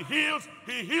 When he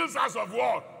heals us of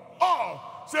what?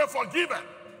 All. Say forgiven.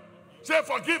 Say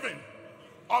forgiven.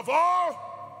 Of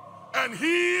all and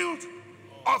healed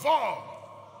of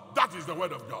all. That is the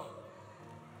word of God.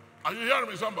 Are you hearing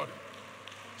me, somebody?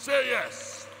 Say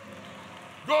yes.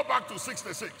 Go back to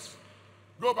 66.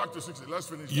 Go back to 60. Let's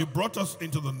finish. You brought us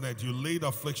into the net. You laid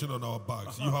affliction on our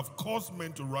backs. You have caused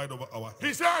men to ride over our heads.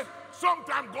 He said,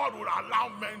 sometimes God will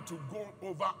allow men to go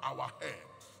over our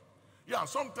heads. Yeah,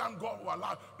 sometimes God will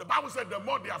allow. The Bible said the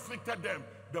more they afflicted them,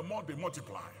 the more they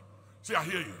multiply. See, I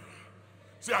hear you.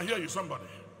 See, I hear you, somebody.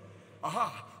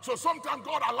 So sometimes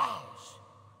God allows.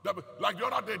 Like the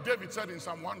other day, David said in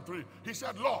Psalm 1:3, he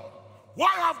said, Lord, why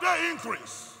have they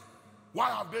increased? Why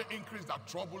have they increased that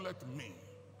troubleth me?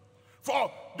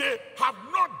 For they have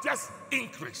not just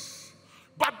increased,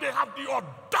 but they have the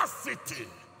audacity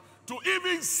to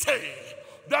even say,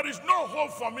 there is no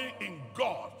hope for me in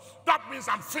God. That means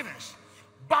I'm finished.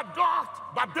 But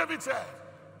David said,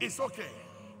 it's okay.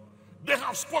 They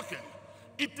have spoken.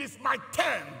 It is my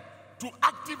turn to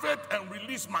activate and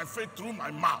release my faith through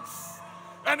my mouth.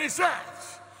 And he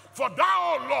says, for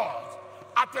thou, O Lord,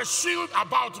 art a shield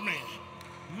about me,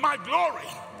 my glory,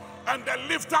 and the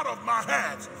lifter of my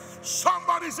head.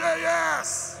 Somebody say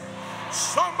yes.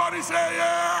 Somebody say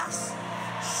yes.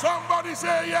 Somebody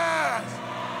say yes.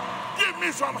 Give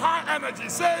me some high energy.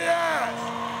 Say yes.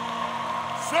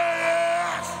 Say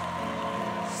yes.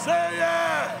 Say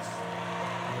yes.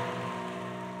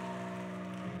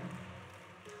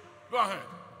 Go ahead.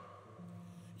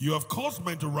 You have caused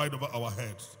men to ride over our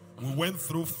heads. We went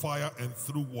through fire and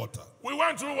through water. We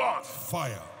went through what?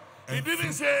 Fire. He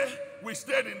didn't say we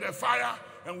stayed in the fire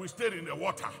and we stayed in the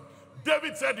water.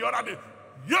 David said the other day,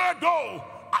 yea, though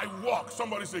I walk.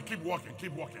 Somebody say, keep walking,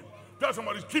 keep walking. Tell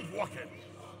somebody, keep walking.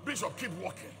 Bishop, keep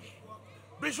walking.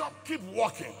 Bishop, keep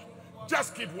walking.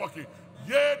 Just keep walking.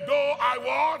 Yea, though I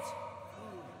what?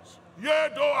 Yea,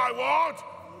 though I what?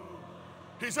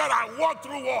 He said, I walk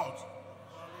through what?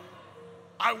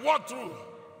 I walk through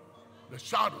the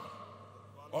shadow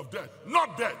of death.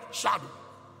 Not death, shadow.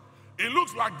 It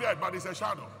looks like death, but it's a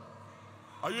shadow.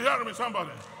 Are you hearing me,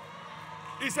 somebody?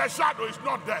 It's a shadow, it's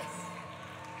not death.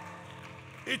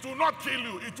 It will not kill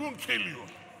you. It won't kill you.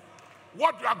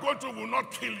 What you are going through will not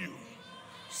kill you.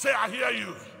 Say, I hear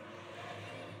you.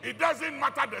 It doesn't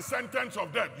matter the sentence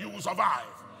of death. You will survive.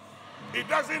 It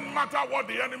doesn't matter what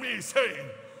the enemy is saying.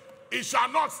 It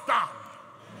shall not stand.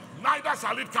 Neither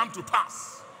shall it come to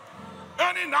pass.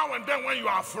 Any now and then when you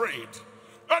are afraid,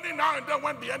 any now and then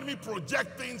when the enemy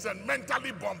projects things and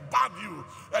mentally bombard you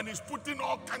and is putting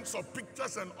all kinds of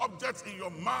pictures and objects in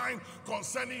your mind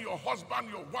concerning your husband,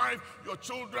 your wife, your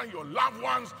children, your loved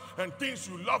ones, and things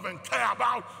you love and care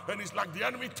about, and it's like the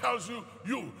enemy tells you,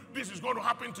 this is going to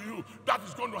happen to you, that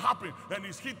is going to happen, and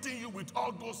he's hitting you with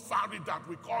all those fiery darts.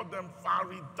 We call them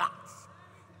fiery darts.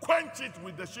 Quench it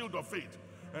with the shield of faith.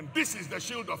 And this is the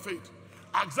shield of faith.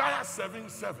 Isaiah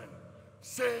 7:7.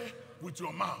 Say with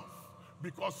your mouth,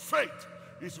 because faith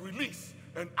is released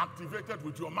and activated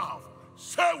with your mouth.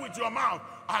 Say with your mouth,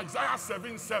 Isaiah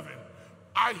 7:7.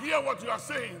 I hear what you are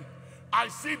saying. I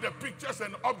see the pictures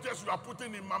and objects you are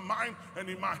putting in my mind and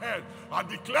in my head. I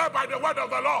declare by the word of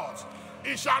the Lord,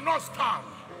 it shall not stand,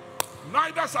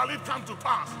 neither shall it come to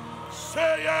pass.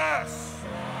 Say yes.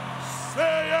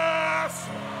 Say yes.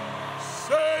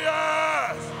 Say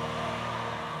yes.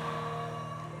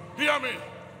 Hear me.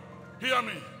 Hear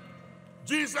me.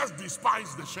 Jesus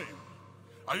despised the shame.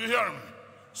 Are you hearing me?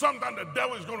 Sometimes the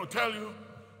devil is going to tell you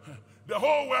the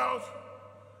whole world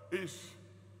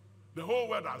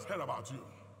has heard about you.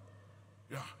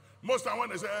 Yeah. Most time when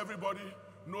they say everybody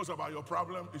knows about your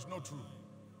problem, it's not true.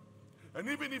 And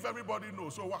even if everybody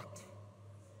knows, so what?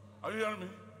 Are you hearing me?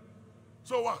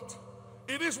 So what?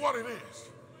 It is what it is.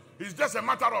 It's just a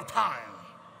matter of time.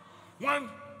 When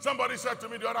somebody said to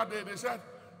me the other day,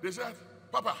 they said,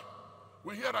 Papa,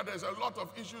 we hear that there's a lot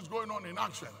of issues going on in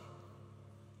action.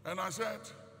 And I said,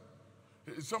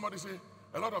 somebody said,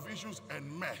 a lot of issues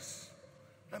and mess.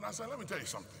 And I said, let me tell you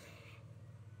something.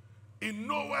 In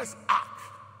Noah's Ark,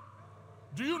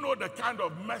 do you know the kind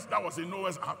of mess that was in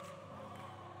Noah's Ark?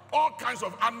 All kinds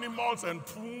of animals and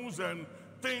pools and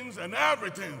things and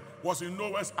everything was in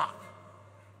Noah's Ark.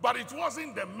 But it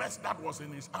wasn't the mess that was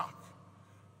in his ark.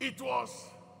 It was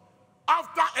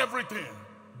after everything,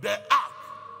 the ark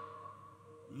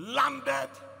landed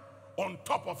on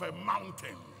top of a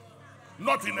mountain,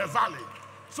 not in a valley.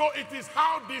 So it is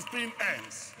how this thing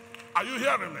ends. Are you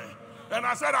hearing me? And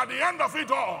I said, at the end of it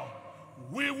all,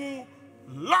 we will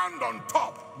land on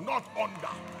top, not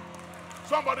under.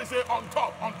 Somebody say on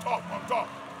top, on top, on top.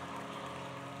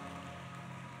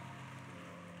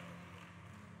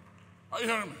 Are you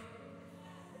hearing me?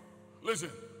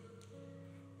 Listen.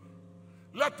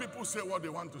 Let people say what they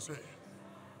want to say.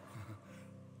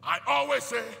 I always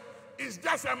say, it's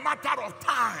just a matter of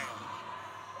time.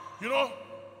 You know,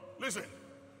 listen.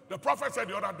 The prophet said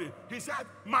the other day, he said,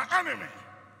 my enemy,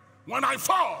 when I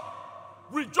fall,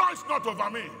 rejoice not over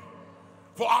me,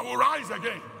 for I will rise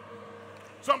again.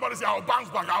 Somebody say, I'll bounce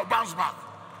back, I'll bounce back.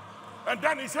 And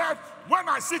then he said, when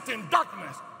I sit in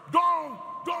darkness,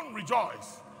 don't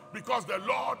rejoice, because the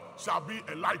Lord shall be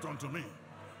a light unto me.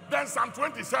 Then Psalm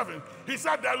 27, he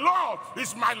said, the Lord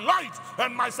is my light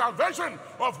and my salvation.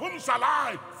 Of whom shall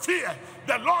I fear?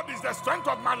 The Lord is the strength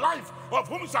of my life. Of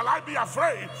whom shall I be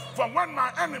afraid? From when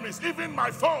my enemies, even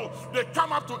my foe, they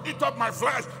come up to eat up my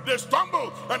flesh, they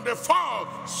stumble and they fall.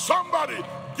 Somebody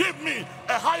give me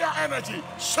a higher energy.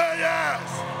 Say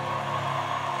yes.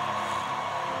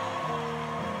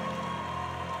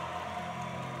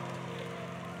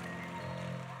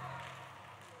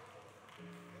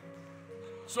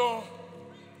 So,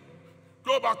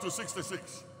 go back to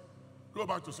 66. Go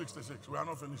back to 66. We are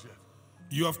not finished yet.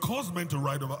 You have caused men to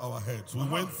ride over our heads. We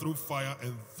went through fire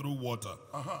and through water.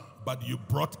 But you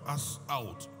brought us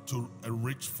out to a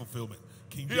rich fulfillment.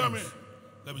 King James, hear me.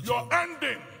 Let me Your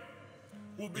ending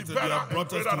will be better you have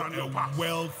brought and us greater than to your a past.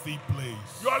 wealthy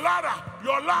place. Your ladder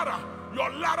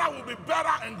will be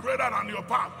better and greater than your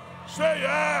past. Say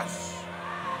yes.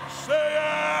 Say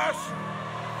yes.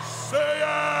 Say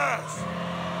yes.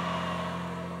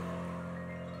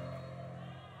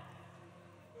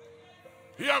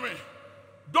 Hear me.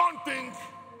 Don't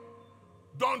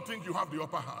think you have the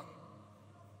upper hand.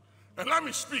 And let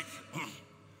me speak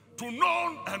to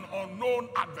known and unknown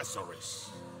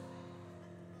adversaries.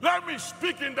 Let me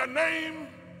speak in the name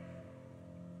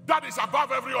that is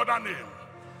above every other name,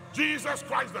 Jesus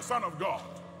Christ, the Son of God.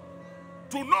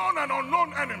 To known and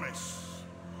unknown enemies,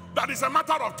 that is a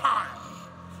matter of time.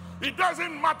 It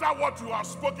doesn't matter what you have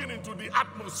spoken into the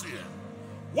atmosphere,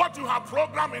 what you have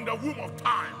programmed in the womb of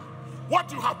time,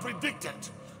 what you have predicted,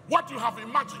 what you have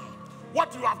imagined,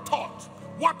 what you have taught,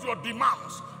 what your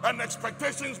demands and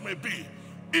expectations may be,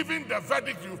 even the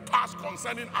verdict you pass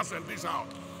concerning us in this house.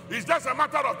 It's just a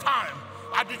matter of time.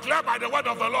 I declare by the word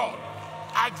of the Lord,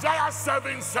 Isaiah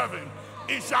 7:7,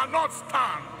 it shall not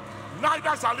stand,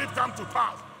 neither shall it come to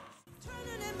pass.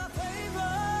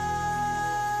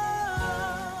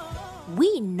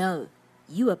 We know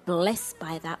you are blessed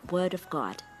by that word of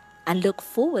God and look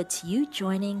forward to you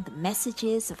joining the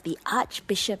messages of the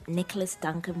Archbishop Nicholas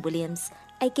Duncan Williams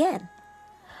again.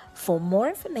 For more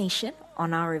information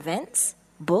on our events,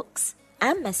 books,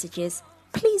 and messages,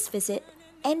 please visit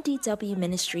NDW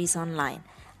Ministries online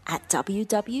at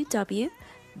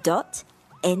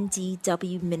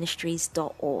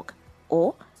www.ndwministries.org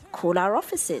or call our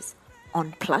offices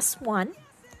on +1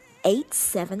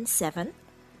 877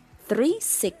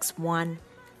 361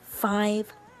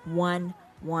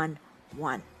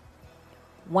 5111.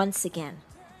 Once again,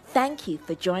 thank you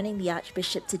for joining the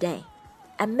Archbishop today,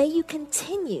 and may you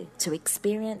continue to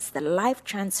experience the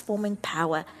life-transforming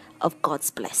power of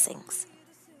God's blessings.